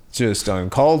was just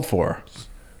uncalled for.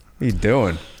 What are you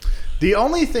doing? The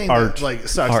only thing Art. that like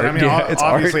sucks. Art, I mean, yeah, it's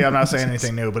obviously, art. I'm not saying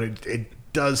anything new, but it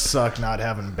does suck not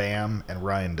having Bam and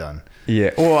Ryan Dunn. Yeah.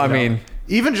 Well, I mean,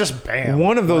 Even just Bam.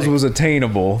 one of those like, was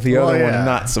attainable. The well, other yeah. one,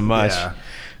 not so much. Yeah.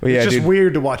 But yeah, It's just dude.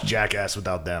 weird to watch Jackass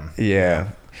without them. Yeah.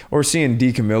 Or seeing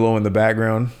DiCamillo in the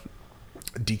background.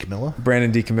 D. Camilla?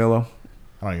 Brandon DiCamillo.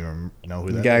 I don't even know who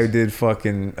The that guy is. who did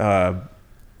fucking,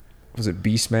 was it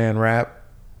Beastman rap?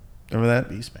 Remember that?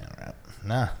 Beastman rap.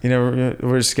 Nah. You know,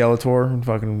 where's Skeletor and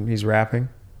fucking he's rapping?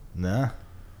 Nah.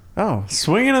 Oh.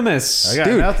 Swinging a miss. I got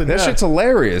Dude, nothing. that yeah. shit's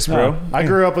hilarious, bro. I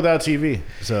grew up without TV,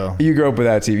 so You grew up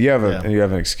without TV. You have Yeah. you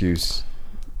have an excuse.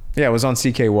 Yeah, it was on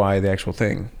CKY, the actual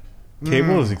thing.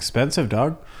 Cable is expensive,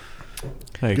 dog.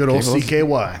 Like, good old Cable's-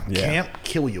 CKY. Yeah. Can't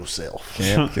kill yourself.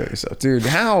 Can't kill yourself, dude.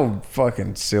 How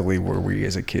fucking silly were we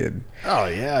as a kid? Oh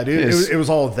yeah, dude. Yes. It was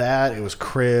all that. It was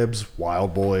Cribs,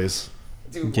 Wild Boys.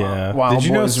 Yeah. Wild Did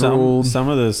you know Boys ruled. some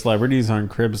of the celebrities on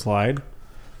Cribs lied?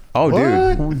 Oh,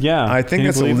 What? dude, Yeah. I think Can you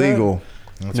that's believe that? illegal.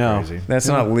 That's No. crazy. That's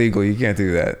not legal. You can't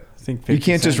do that. I think You 50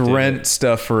 can't just Cent did rent it.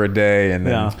 stuff for a day and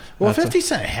then. Yeah. Well, That's 50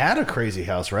 Cent had a crazy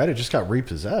house, right? It just got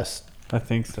repossessed. I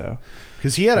think so.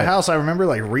 Because he had a house. I remember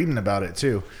like reading about it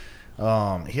too.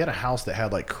 He had a house that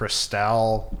had like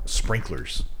Cristal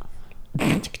sprinklers,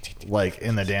 like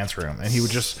in the dance room, and he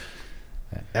would just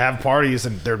have parties,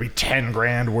 and there'd be 10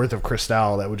 grand worth of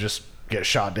Cristal that would just get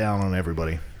shot down on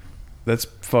everybody. That's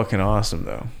fucking awesome,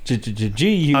 though.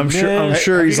 G. I'm sure Have he's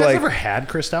you guys like, ever had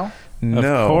Cristal? no.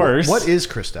 Of course. What is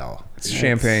Cristal? It's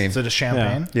champagne. Is it a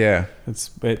champagne? Yeah.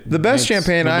 The best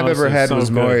champagne I've ever had was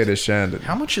Moët de Chandon.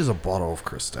 How much is a bottle of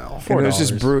Cristal? And it was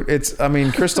just $4. brute. I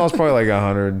mean, Cristal's probably like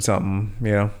 100 and something,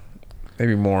 you know,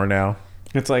 maybe more now.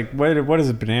 It's like, what does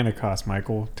a banana cost,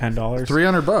 Michael? $10?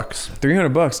 $300.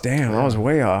 $300. Damn, I was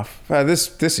way off.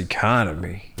 This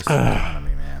economy. This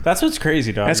economy, man. That's what's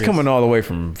crazy, dog. That's coming all the way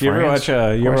from France. You ever watch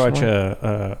Question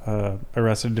mark?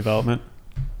 Arrested Development?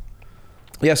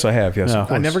 Yes, I have. Yes, No. of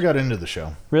course. I never got into the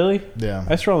show. Really? Yeah.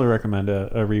 I strongly recommend a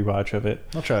rewatch of it.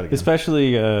 I'll try it again.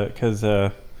 Especially because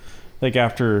like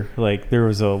after like there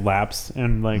was a lapse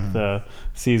in like the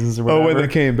seasons or whatever. Oh, when they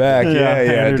came back. Yeah,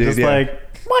 and you're dude. just Yeah. like,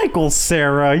 Michael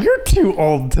Cera, you're too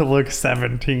old to look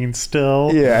 17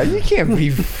 still. Yeah, you can't be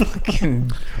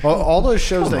fucking. All those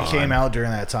shows that on. came out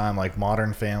during that time, like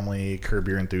Modern Family, Curb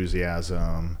Your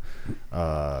Enthusiasm,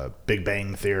 Big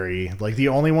Bang Theory. Like the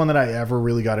only one that I ever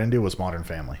really got into was Modern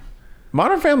Family.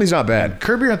 Modern Family's not bad.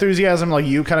 Curb Your Enthusiasm, like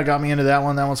you kind of got me into that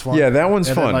one. That one's fun. Yeah, that one's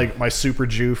and fun. Then, like my Super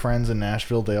Jew friends in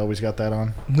Nashville, they always got that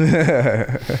on.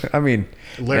 I mean,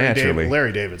 naturally.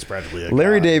 Larry David's practically a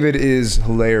Larry god. David is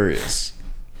hilarious.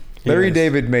 Larry is.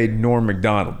 David made Norm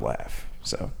Macdonald laugh,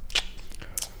 so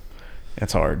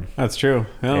that's hard. That's true.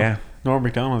 Yeah. Norm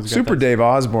Macdonald's got Super that. Dave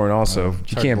Osborne also.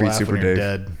 It's you hard can't to beat laugh Super when you're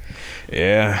Dave. Dead.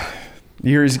 Yeah.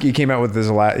 He came out with this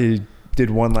he did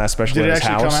one last special Did at it his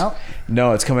actually house. come out?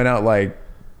 No, it's coming out like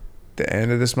the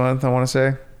end of this month, I want to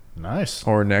say, Nice.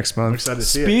 or next I'm month. excited to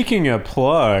see it. Speaking of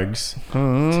plugs,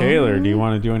 Taylor, do you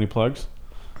want to do any plugs?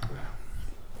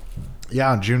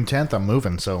 Yeah, on June 10th, I'm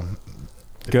moving, so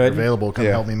if Good. you're available, come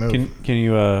Yeah. help me move. Can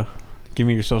you give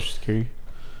me your social security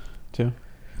too?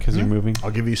 Because you're moving.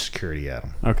 I'll give you security,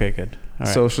 Adam. Okay, good. All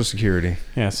right. Social Security.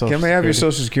 Yeah. Social Can I have your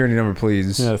security. social security number,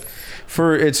 please? Yeah.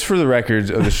 It's for the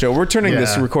records of the show. We're turning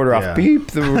this Yeah, recorder off. yeah.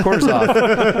 Beep. The recorder's off.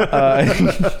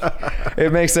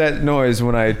 It makes that noise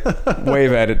when I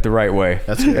wave at it the right way.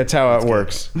 That's good. That's how it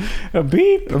works. A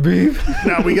beep. A beep.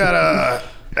 Now we got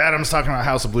Adam's talking about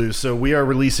House of Blues, so we are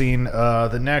releasing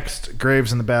the next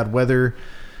Graves in the Bad Weather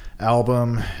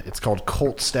album. It's called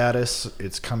Cult Status.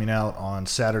 It's coming out on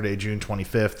Saturday, June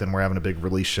 25th, and we're having a big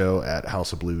release show at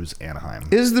House of Blues Anaheim.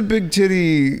 Is the big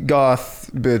titty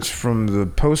goth bitch from the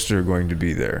poster going to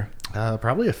be there?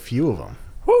 Probably a few of them.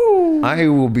 I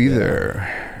will be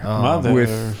there Mother.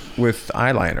 with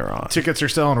eyeliner on. Tickets are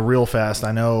selling real fast.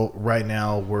 I know right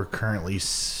now we're currently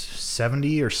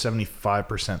 70 or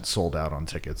 75% sold out on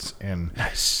tickets, and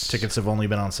tickets have only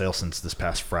been on sale since this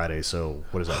past Friday. So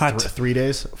what is that? Hot. 3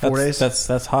 days? 4 days?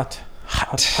 That's hot.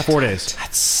 Hot. 4 days.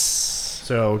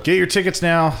 So get your tickets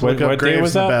now. What- Look up what day Graves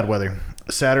was in the that? Bad Weather.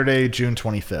 Saturday, June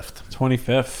 25th.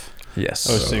 25th. Yes.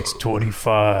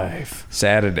 0625.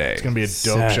 Saturday. It's gonna be a dope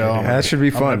Saturday. show. That should be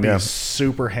I'm gonna fun, be yeah.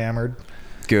 super hammered.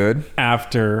 Good.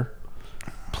 After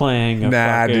playing a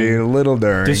Nah, fucking dude. A little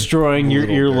during. destroying your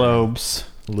Little dirty. earlobes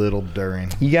Little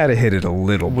during. You got to hit it a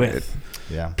little bit. with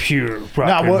Yeah. pure rock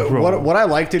Now, and roll. what I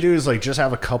like to do is like just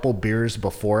have a couple beers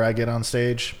before I get on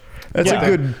stage. That's Yeah. a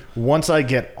good. Once I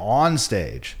get on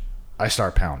stage, I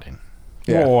start pounding.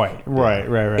 Yeah.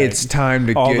 Right. It's time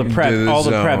to all get the prep, into the all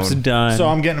the zone. prep's done. So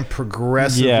I'm getting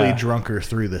progressively Yeah. drunker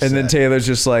through this. And then set. Taylor's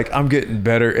just like, I'm getting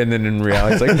better. And then in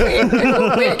reality, it's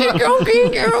like,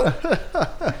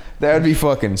 that'd be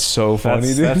fucking so funny,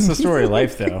 that's, dude. that's the story of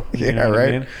life, though. You Yeah, know what I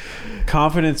right. mean?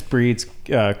 Confidence breeds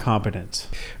competence.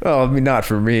 Well, I mean, not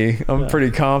for me. I'm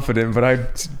pretty confident, but I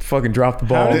fucking dropped the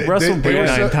ball. How did Russell they were Brand-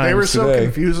 so, 9 times they were so today.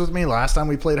 confused with me last time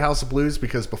we played House of Blues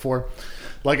because before,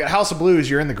 like at House of Blues,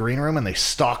 you're in the green room and they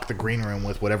stock the green room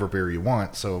with whatever beer you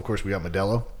want. So of course we got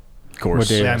Modelo. Of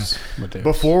course. Medeiros. And Medeiros.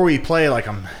 before we play, like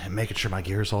I'm making sure my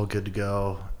gear's all good to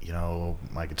go. You know,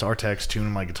 my guitar tech's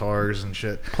tuning my guitars and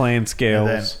shit. Playing And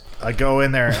scales. then I go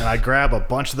in there and I grab a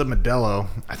bunch of the Modelo.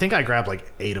 I think I grabbed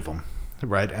like 8 of them,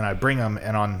 right? And I bring them,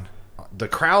 and on the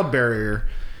crowd barrier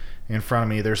in front of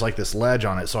me, there's like this ledge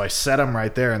on it. So I set them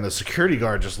right there, and the security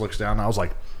guard just looks down, and I was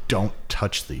like, "Don't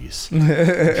touch these."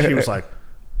 He was like,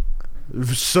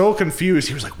 so confused.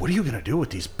 He was like, "What are you gonna do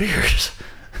with these beers?"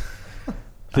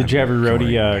 Did you ever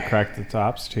roadie crack the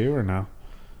tops too, or no?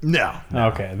 No,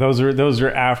 Okay, those are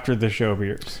after the show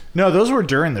beers. no, those were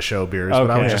during the show beers,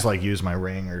 but I Okay. would just like use my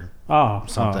ring or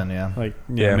Something, yeah. Like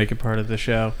Yeah. make it part of the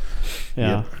show.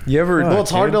 Yeah. Yep. You ever? Well,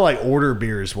 it's hard dude. to like order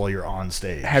beers while you're on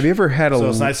stage. Have you ever had a? So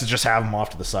it's nice to just have them off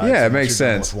to the side. Yeah, so it once makes you're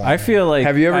done sense. with one- I feel like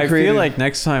Have you ever I created- feel like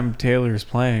next time Taylor's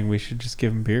playing, we should just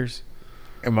give him beers.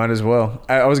 It might as well.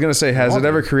 I was gonna say, has it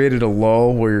ever created a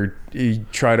lull where you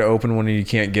try to open one and you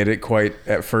can't get it quite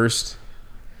at first?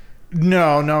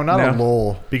 No, not a No?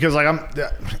 lull because like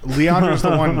Leandra's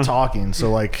the one talking.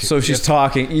 So like, So she's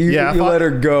talking. You if I- let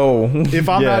her go. if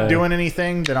I'm Yeah. not doing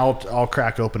anything, then I'll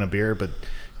crack open a beer. But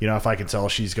you know, if I can tell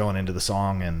she's going into the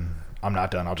song and I'm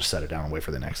not done, I'll just set it down and wait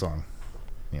for the next song.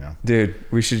 You know, Dude,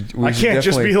 we should. I can't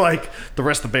just definitely- be like the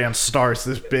rest of the band starts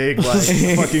this big like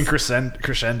fucking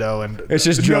crescendo and It's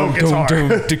just no dum guitar. dum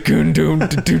dum dum dum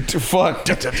dum dum. Fuck.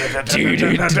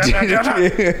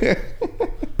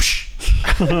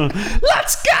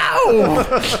 Let's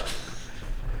go.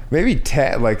 Maybe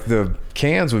like the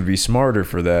cans would be smarter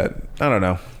for that. I don't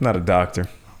know. Not a doctor.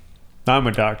 I'm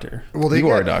a doctor. Well, You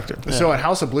are a doctor. So at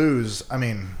House of Blues, I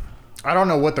mean, I don't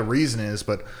know what the reason is,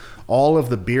 but all of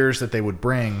the beers that they would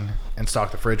bring and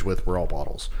stock the fridge with were all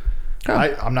bottles. Oh.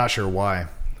 I'm not sure why.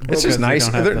 It's just they nice.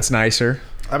 don't have It's nicer.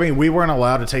 I mean, we weren't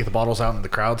allowed to take the bottles out into the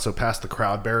crowd, so past the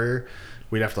crowd barrier,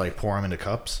 we'd have to like pour them into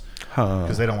cups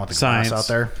because they don't want the Science. glass out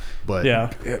there. But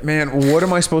Yeah. Man, what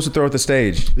am I supposed to throw at the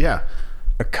stage? yeah.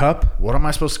 A cup? What am I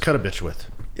supposed to cut a bitch with?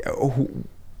 Oh,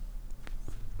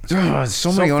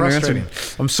 so many unanswered. frustrating.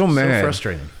 I'm so So mad.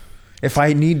 frustrating. If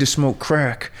I need to smoke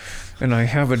crack and I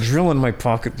have a drill in my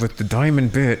pocket with the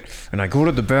diamond bit and I go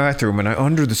to the bathroom and I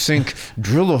under the sink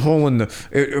drill a hole in the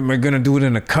am I gonna do it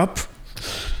in a cup?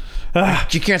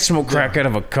 You can't smoke crack out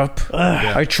of a cup.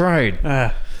 I tried.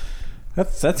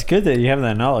 That's good that you have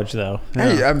that knowledge, though.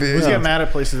 Hey, I mean, Who's get mad at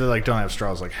places that like don't have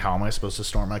straws? Like, how am I supposed to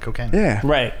store my cocaine? yeah.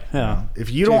 Right. Yeah.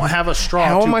 If you don't have a straw,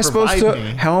 How to am I supposed to? provide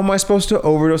me- How am I supposed to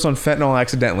overdose on fentanyl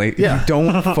accidentally if Yeah. you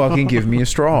don't fucking give me a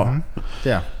straw,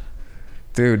 Yeah.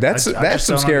 dude? That's I that's just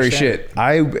some don't scary understand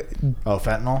shit. Oh,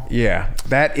 fentanyl. Yeah,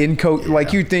 that in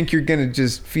like you think you're gonna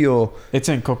just feel It's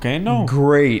in cocaine? No.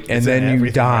 great and It's then in you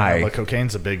everything right die. now, but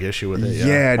cocaine's a big issue with it.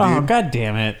 Yeah, Oh, dude. God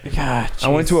damn it. God, I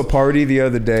went to a party the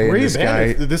other day. Where And you this been?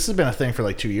 guy, This has been a thing for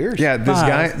like 2 years. yeah,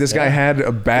 this guy had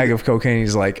a bag of cocaine.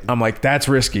 He's like, I'm like, that's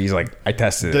risky. He's like, I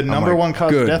tested it. The I'm number like, one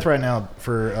cause good. of death right now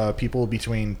for people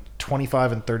between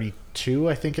 25 and 32,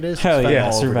 I think it is. Hell is yeah,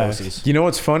 fentanyl survive. overdoses. You know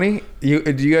what's funny? Do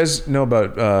you guys know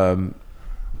about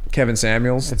Kevin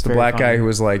Samuels, It's the very black guy funny. who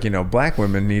was like, black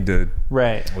women need to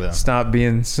Right. Yeah. stop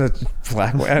being such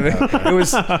black women. It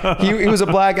was he was a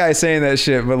black guy saying that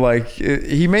shit, but like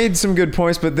he made some good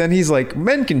points. But then he's like,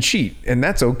 men can cheat, and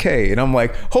that's okay. And I'm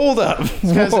like, hold up,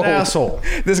 this guy's an asshole.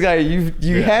 This guy,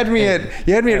 you had me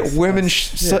at women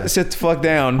sit the fuck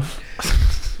down.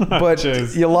 But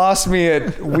Jeez. you lost me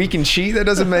at we can cheat. That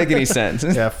doesn't make any sense.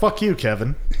 Yeah, fuck you,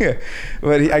 Kevin. Yeah,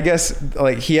 but I guess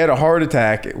like he had a heart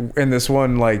attack, and this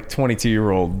one like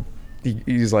 22-year-old,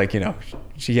 he's like,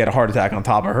 she had a heart attack on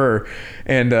top of her,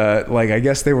 and like I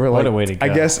guess they were like, What a way to go. I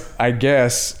guess I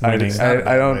Winning.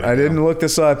 I didn't look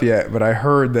this up yet, but I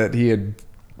heard that he had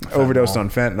overdosed on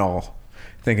fentanyl,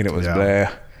 thinking it was blah,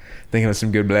 thinking it was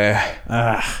some good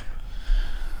blah,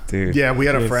 dude. Yeah, we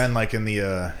had a friend like in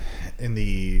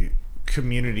the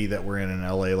community that we're in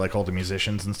LA, like all the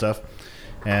musicians and stuff.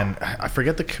 And I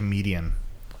forget the comedian,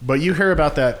 but you hear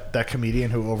about that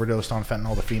comedian who overdosed on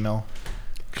fentanyl, the female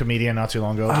comedian, not too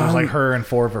long ago. It was like her and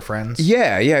 4 of her friends.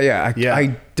 Yeah.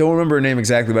 I don't remember her name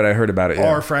exactly, but I heard about it. Yeah.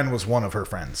 Our friend was one of her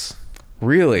friends.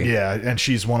 Really? Yeah, and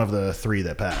she's one of the 3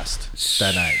 that passed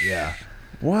that night. Yeah.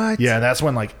 What? Yeah, that's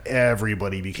when like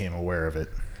everybody became aware of it.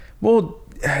 Well,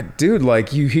 dude,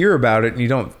 like you hear about it and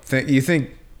you think,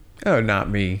 oh, not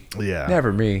me. Yeah.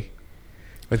 Never me.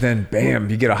 But then, bam,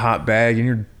 you get a hot bag and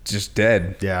you're just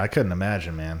dead. Yeah, I couldn't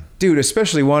imagine, man. Dude,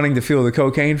 especially wanting to feel the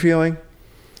cocaine feeling.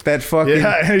 That fucking,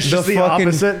 Yeah, it's just the fucking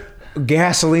opposite.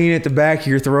 gasoline at the back of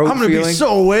your throat I'm gonna feeling. be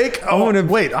so awake. Oh, gonna-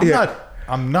 wait, yeah.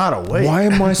 I'm not awake. Why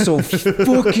am I so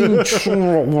fucking...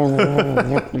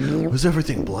 Was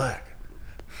everything black?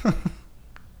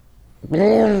 Ugh,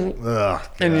 and God.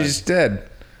 you're just dead.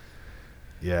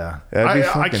 Yeah, That'd be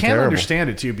I fucking can't terrible. understand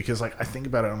it too, because like I think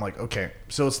about it, I'm like, okay,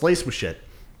 so it's laced with shit,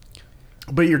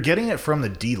 but you're getting it from the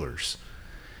dealers,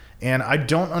 and I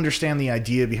don't understand the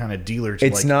idea behind a dealer. To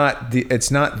It's not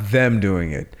them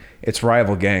doing it. It's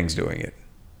rival gangs doing it.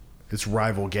 It's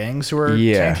rival gangs who are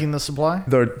Yeah. tainting the supply.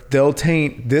 They'll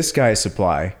taint this guy's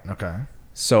supply, Okay,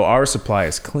 so our supply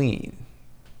is clean.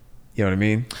 You know what I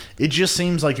mean? it just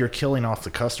seems like you're killing off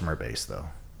the customer base, though.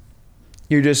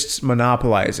 You're just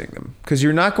monopolizing them because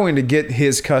you're not going to get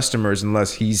his customers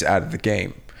unless he's out of the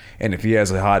game. And if he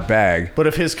has a hot bag, But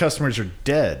if his customers are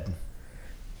dead,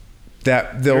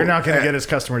 that they'll you're not going to get his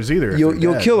customers either. if You'll they're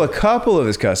you'll dead. kill a couple of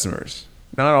his customers,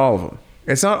 not all of them.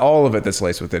 It's not all of it that's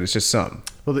laced with it. It's just some.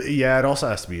 Well, yeah, it also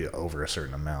has to be over a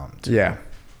certain amount. Yeah.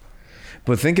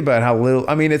 But think about how little.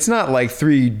 I mean, it's not like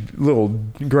 3 little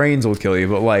grains will kill you,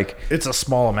 but like It's a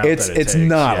small amount. it's that it takes.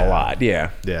 not Yeah. a lot. Yeah.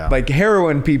 Yeah. Like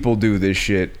heroin people do this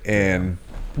shit, and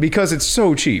because it's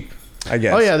so cheap, I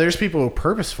guess. Oh yeah, there's people who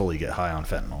purposefully get high on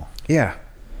fentanyl. Yeah.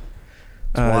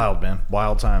 It's wild, man.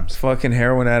 Wild times. Fucking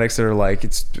heroin addicts that are like,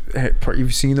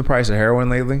 you've seen the price of heroin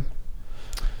lately?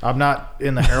 I'm not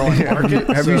in the heroin market.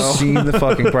 Have you so- seen the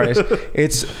fucking price?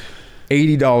 It's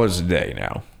 $80 a day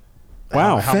now.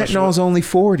 Wow. How much Fentanyl's only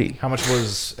 $40. How much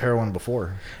was heroin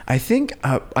before? I think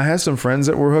I had some friends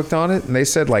that were hooked on it, and they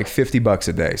said like $50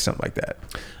 a day, something like that.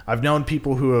 I've known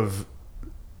people who have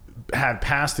had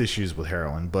past issues with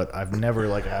heroin, but I've never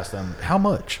like asked them how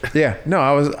much. Yeah,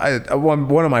 no,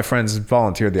 one of my friends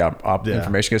volunteered the Yeah.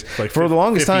 information because Like for the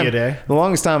longest 50 time, a day? the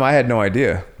longest time I had no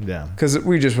idea. Yeah. because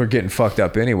we just were getting fucked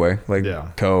up anyway, like Yeah.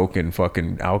 coke and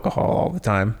fucking alcohol all the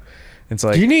time. It's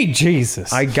like You need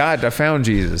Jesus. I found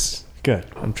Jesus. Good.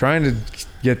 I'm trying to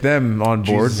get them on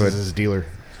board, Jesus is his dealer.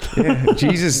 but yeah,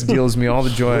 Jesus deals me all the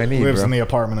joy I need. Lives Bro. in the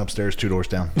apartment upstairs, 2 doors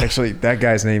down. Actually, that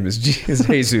guy's name is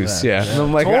Jesus. Yeah. And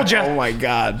I'm like, Told ya. oh my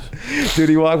God. Dude,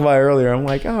 he walked by earlier. I'm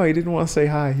like, oh, he didn't want to say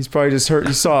hi. He's probably just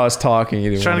he saw us talking. He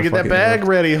didn't Trying to wanna get that fucking bag look.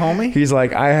 ready, homie. He's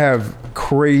like, I have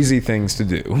crazy things to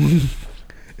do.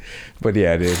 But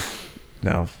yeah, dude.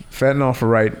 No. Fentanyl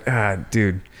for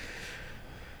dude.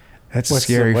 That's What's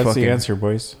scary what's fucking. the answer,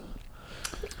 boys?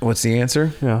 What's the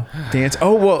answer? Yeah. The answer.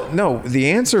 Oh, well, no.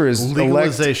 The answer is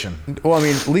Legalization. Well, I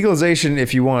mean, legalization,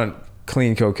 if you want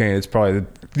clean cocaine, it's probably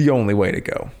the only way to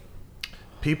go.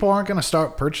 People aren't going to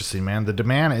start purchasing, man. The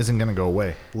demand isn't going to go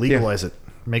away. Legalize it.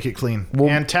 Make it clean.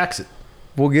 And tax it.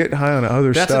 We'll get high on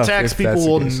other That's stuff. a tax if people that's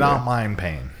the will case, not mind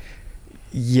paying.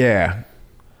 Yeah.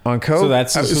 On coke, So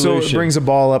that's the so it solution. brings a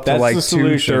ball up to That's like the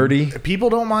solution. 230. People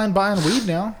don't mind buying weed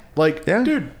now. Like, Yeah.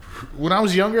 dude, when I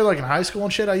was younger, like in high school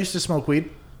and shit, I used to smoke weed.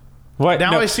 What?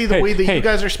 Now I see the weed that you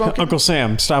guys are smoking. Uncle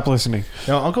Sam, stop listening.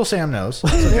 No, Uncle Sam knows.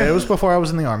 It's okay. It was before I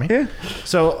was in the army. Yeah.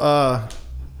 So,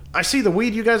 I see the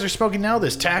weed you guys are smoking now,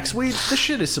 this tax weed. This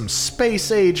shit is some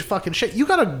space age fucking shit. You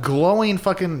got a glowing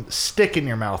fucking stick in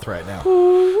your mouth right now.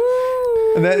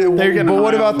 And that, They're getting but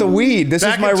what high about on the weed? This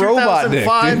Back is my in robot dick.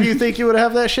 2005, dude. you think you would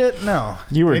have that shit? No.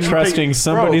 You were And trusting pay-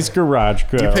 somebody's bro, garage,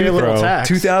 bro. You pay a little bro. tax.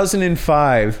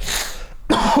 2005.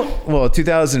 Well,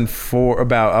 2004.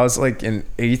 About I was like in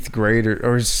 8th grade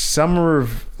or summer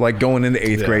of like going into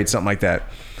 8th Yeah. grade, something like that.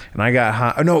 And I got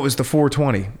high. No, it was the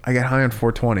 420. I got high on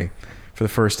 420 for the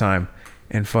first time,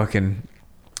 and fucking,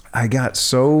 I got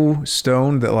so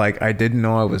stoned that like I didn't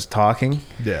know I was talking.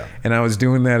 Yeah. And I was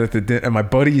doing that at my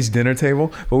buddy's dinner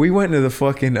table. But we went into the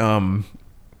fucking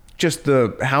just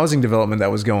the housing development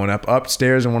that was going up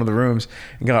upstairs in one of the rooms,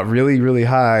 and got really, really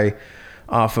high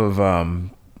off of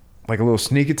like a little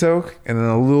sneaky toke, and then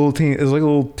it was like a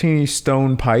little teeny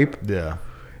stone pipe. Yeah.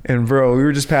 And bro, we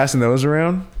were just passing those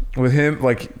around with him,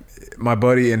 like my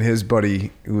buddy and his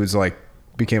buddy, who was like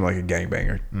became like a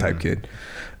gangbanger type kid.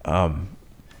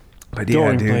 But yeah,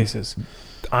 Going dude, places.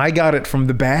 I got it from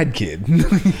the bad kid.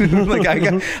 Like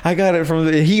I got it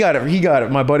from he got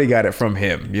it. My buddy got it from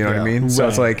him. You know what I Yeah. mean? So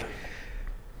it's Right. like,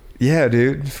 yeah,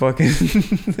 dude, fucking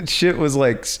that shit was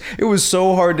like, it was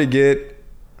so hard to get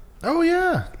Oh,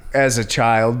 yeah. as a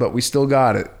child, but we still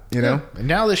got it. You know? And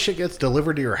now this shit gets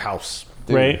delivered to your house.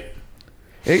 Right?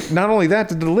 Not only that,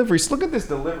 the deliveries. Look at this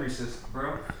delivery system,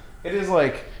 bro. It is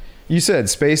like you said,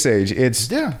 space age. It's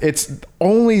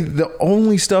the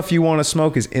only stuff you want to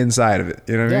smoke is inside of it.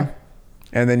 You know what I mean?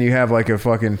 And then you have like you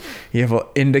have an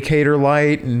indicator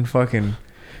light and fucking,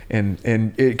 and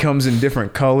it comes in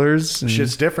different colors. And,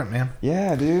 Shit's different, man.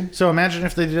 yeah, dude. So imagine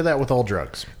if they did that with all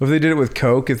drugs. If they did it with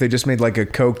Coke, if they just made like a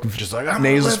Coke, Just like, I'm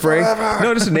nasal gonna live spray. forever.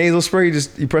 No, just a nasal spray.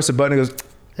 You press a button, it goes,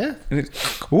 Yeah. and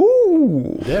it,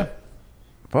 ooh, Yeah.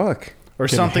 fuck. Or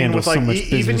Can something handle with so like much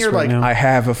even business your right like now. I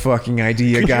have a fucking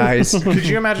idea, guys. could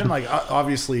you imagine like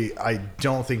obviously I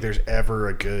don't think there's ever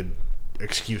a good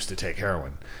excuse to take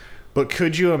heroin. But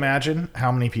could you imagine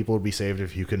how many people would be saved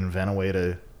if you could invent a way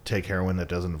to take heroin that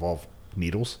doesn't involve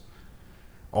needles?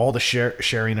 All the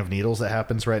sharing of needles that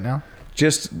happens right now.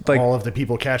 Just like All of the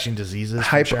people catching diseases. from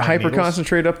hyper sharing needles.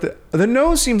 concentrate up the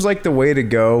nose seems like the way to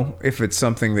go if it's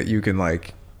something that you can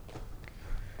like.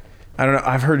 I don't know.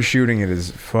 I've heard shooting it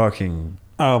is fucking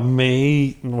Oh,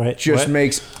 wait, just what?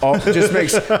 makes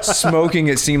smoking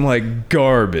it seem like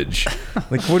garbage.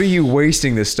 Like, what are you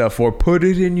wasting this stuff for? Put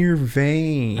it in your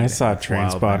vein. I saw train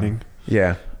Wild, spotting. man.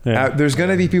 Yeah. Yeah. There's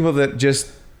gonna be people that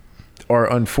just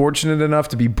are unfortunate enough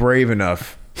to be brave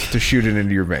enough to shoot it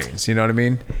into your veins. You know what I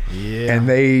mean? Yeah. And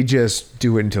they just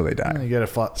do it until they die. You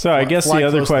gotta So I guess fly the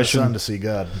other close to question- sun to see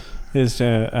God. Is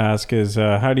to ask is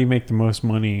how do you make the most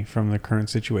money from the current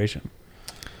situation?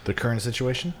 The current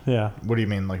situation? Yeah. What do you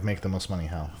mean, like make the most money?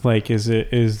 How? Like, is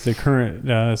the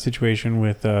current situation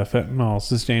with fentanyl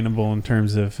sustainable in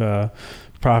terms of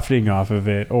profiting off of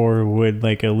it, or would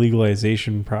like a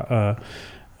legalization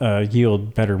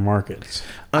yield better markets?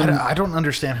 I don't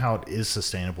understand how it is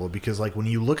sustainable because, like, when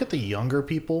you look at the younger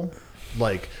people,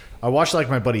 like I watch like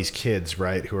my buddy's kids,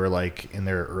 right, who are like in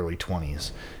their early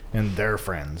 20s, and their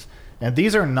friends, and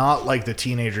these are not like the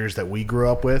teenagers that we grew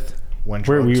up with. When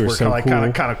Where we drugs were were so kind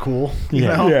of cool. cool, you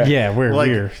Yeah. know? Yeah, we're like,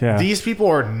 weird. Yeah. These people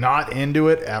are not into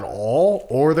it at all,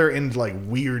 or they're into like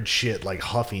weird shit, like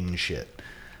huffing shit.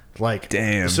 Like,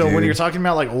 Damn, So when dude. you're talking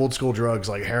about like old school drugs,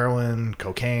 like heroin,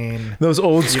 cocaine, Those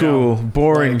old school,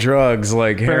 boring like- drugs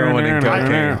like heroin and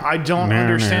cocaine. I don't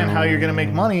understand how you're going to make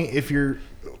money if you're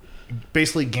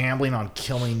basically gambling on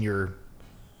killing your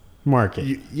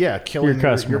Market. killing Your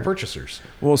customer. your purchasers.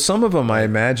 Well, some of them, I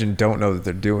imagine, don't know that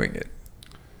they're doing it.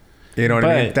 You know what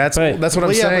I mean? That's what I'm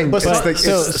Well, yeah, saying. but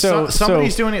It's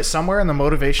somebody's doing it somewhere, and the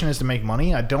motivation is to make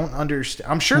money. I don't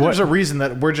understand. I'm sure there's a reason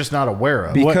that we're just not aware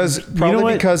of. because you know probably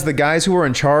what? because the guys who are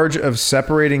in charge of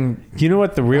separating You know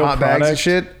what the real hot bags and product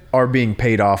shit are being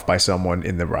paid off by someone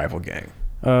in the rival gang.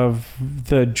 of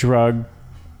the drug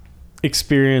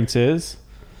experience is?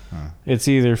 It's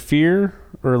either fear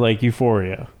or like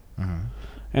euphoria.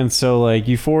 And so like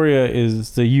euphoria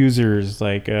is the user's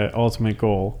like ultimate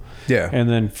goal. Yeah. And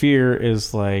then fear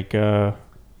is like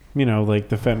like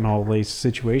the fentanyl laced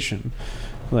situation.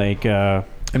 Like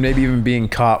And maybe even being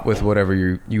caught with whatever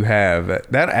you have.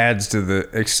 That adds to the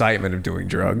excitement of doing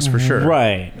drugs, for sure.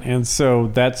 Right. And so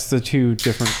that's the two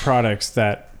different products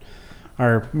that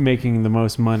are making the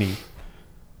most money.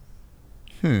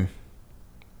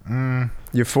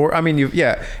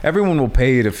 Everyone will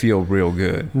pay to feel real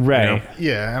good. Right. You know?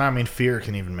 Yeah, and I mean, fear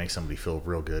can even make somebody feel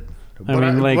real good. I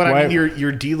mean,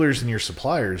 your dealers and your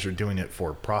suppliers are doing it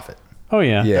for profit. Oh,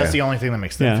 yeah. Yeah. That's the only thing that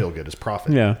makes them Yeah. feel good is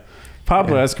profit. Yeah.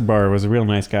 Pablo Escobar was a real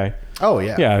nice guy. Oh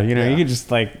yeah. Yeah, you know, you could just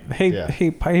like, hey, Yeah.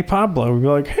 hey, Pablo. We'd be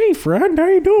like, hey, friend, how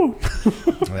you doing?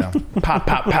 Yeah. Pop,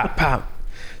 pop, pop, pop.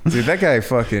 Dude, that guy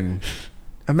fucking...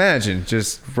 Imagine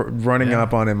just running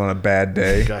up on him on a bad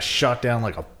day. Got shot down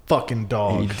like a fucking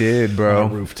dog. He did, On bro. a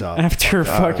rooftop. After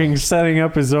fucking setting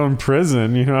up his own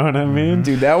prison, you know what I mean?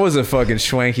 Dude, that was a fucking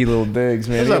swanky little digs,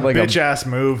 man. It was He a had like bitch ass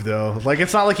move though. Like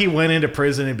it's not like he went into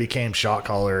prison and became shot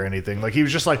caller or anything. Like he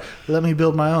was just like, let me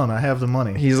build my own. I have the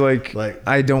money. He's like,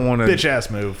 I don't want to... bitch ass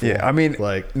move. Fool. Yeah, I mean,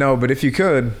 like, no, but if you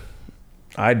could,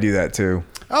 I'd do that too.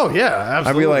 oh yeah, I'd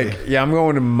absolutely. be like, yeah, I'm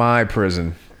going to my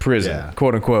prison, Yeah.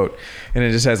 quote unquote, and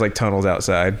it just has like tunnels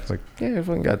outside. It's like, yeah, I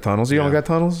fucking got tunnels. You don't Yeah. got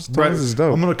tunnels? Tunnels Right. is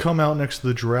dope. I'm gonna come out next to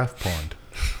the giraffe pond.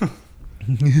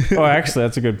 Oh, actually,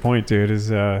 that's a good point, dude. His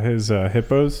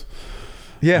hippos.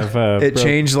 Yeah, it bro-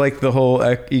 changed like the whole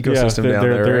ecosystem yeah, down they're,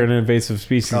 there. they're right? an invasive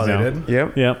species Oh, they now. did?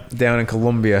 Yep. Yep. Down in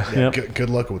Colombia. Yeah, Yep. good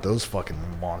luck with those fucking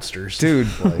monsters, Dude,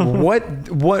 Like,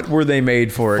 what were they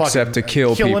made for fucking except to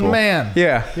kill killing people? man.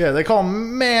 Yeah. Yeah, they call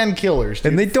them man killers.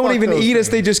 And dude. they don't Fuck even those eat us.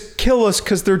 They things. just kill us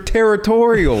because they're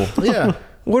territorial. Yeah,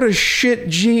 What a shit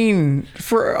gene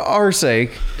for our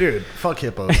sake. dude, fuck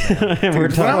hippos. Man. And we're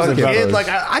When I was a talking about kid, hippos. like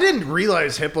I didn't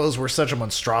realize hippos were such a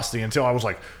monstrosity until I was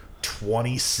like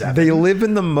 27. They live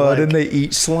in the mud Like- and they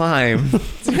eat slime.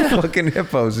 Fucking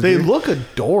hippos. They dude. look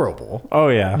adorable. Oh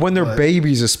yeah. When they're But-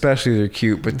 babies, especially, they're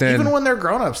cute. But then, Even when they're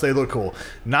grown-ups, they look cool.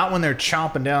 Not when they're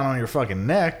chomping down on your fucking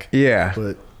neck. yeah,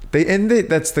 But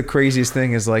that's the craziest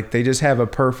thing is like they just have a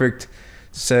perfect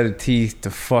set of teeth to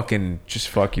fucking just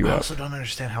fuck you I up. also don't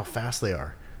understand how fast they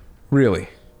are. Really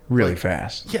Like-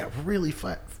 fast. Yeah, really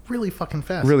fucking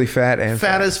fast. Really fat and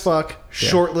fat fast. as fuck,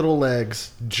 short little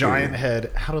legs, giant head.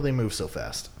 How do they move so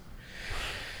fast?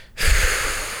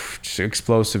 Just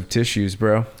explosive tissues,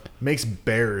 bro. Makes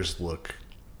bears look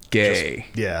Gay,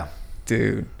 yeah.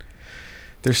 dude.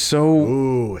 They're so,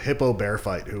 Ooh, hippo bear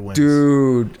fight. Who wins?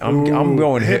 dude. I'm Ooh,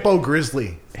 going hippo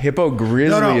grizzly. Hippo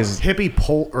grizzly No, is hippie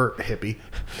hippie.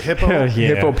 Hippo. Yeah.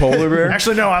 hippo polar bear.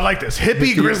 Actually, no, I like this.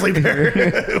 Hippie grizzly bear.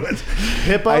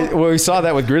 Hippo. Well, we saw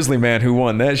that with Grizzly Man, who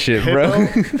won that shit, bro.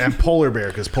 Hippo and polar bear,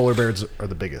 because polar bears are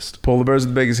the biggest. Polar bears are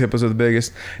the biggest. Hippos are the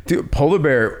biggest. Dude, polar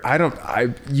bear.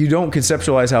 You don't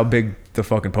conceptualize how big the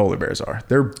fucking polar bears are.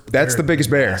 That's the biggest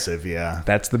bear. Massive, yeah.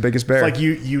 That's the biggest bear. It's like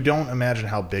you don't imagine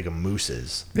how big a moose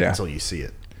is until you see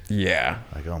it. yeah.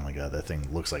 Like, oh my god, that thing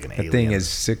looks like an That alien. thing is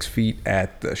 6 feet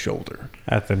at the shoulder,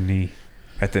 At the knee.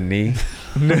 at the knee,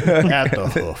 at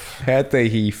the hoof. at the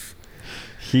heath.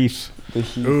 Heath.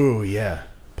 Ooh, yeah.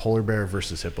 Polar bear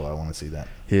versus hippo. I want to see that.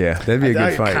 Yeah, that'd be a good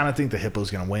I fight. kind of think the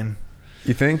hippo's gonna win.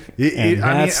 You think? And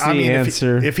that's the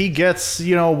answer if he gets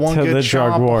one to good the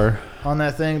chomp Jaguar. on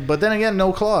that thing, but then again,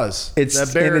 no claws. Its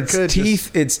that bear and its could teeth.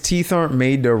 just- Its teeth aren't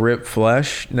made to rip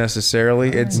flesh necessarily.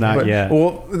 It's Not yet.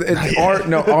 Well, it's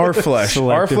our flesh.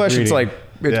 Our Selective flesh. It's breeding. like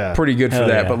it's Yeah. pretty good for Hell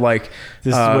that. yeah. But like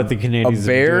This is what the Canadians a have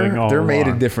bear, been doing all they're made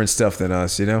along. of different stuff than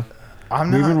us. You know,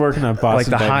 I'm We've not. been working on Boston like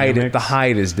the hide. Dynamics. The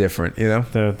hide is different. You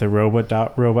know, The robot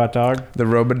dog. the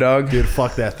Robodog. Dude,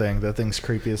 fuck that thing. That thing's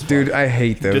creepy as fuck. Dude, I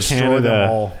hate those. Destroy them Canada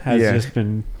all. has Yeah. just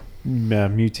been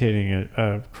mutating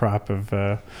a crop of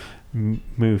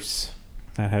moose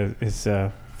that is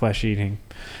flesh eating,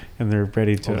 and they're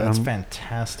ready to Oh, that's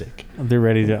fantastic. they're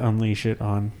ready to unleash it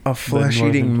on A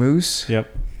flesh-eating northern- moose. Yep,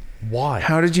 Why?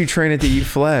 How did you train it to eat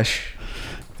flesh?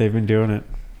 they've been doing it.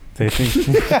 They think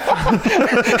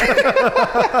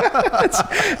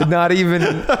Not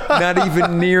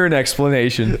even near an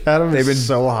explanation. Adam They've is been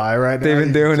so high right now. They've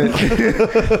been doing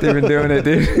it. They've been doing it,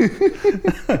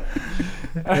 dude.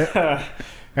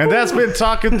 And that's been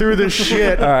talking through the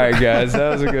shit. All right, guys, that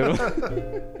was a good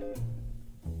one.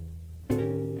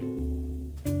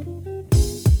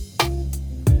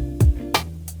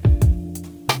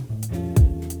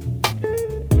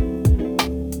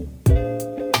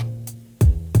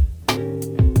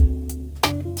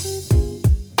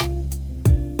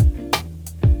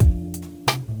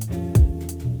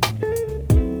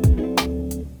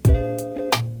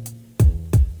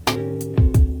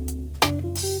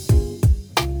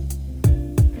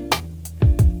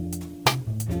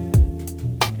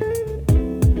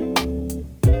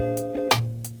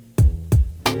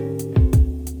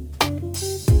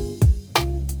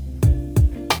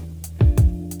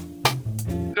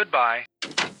 Goodbye.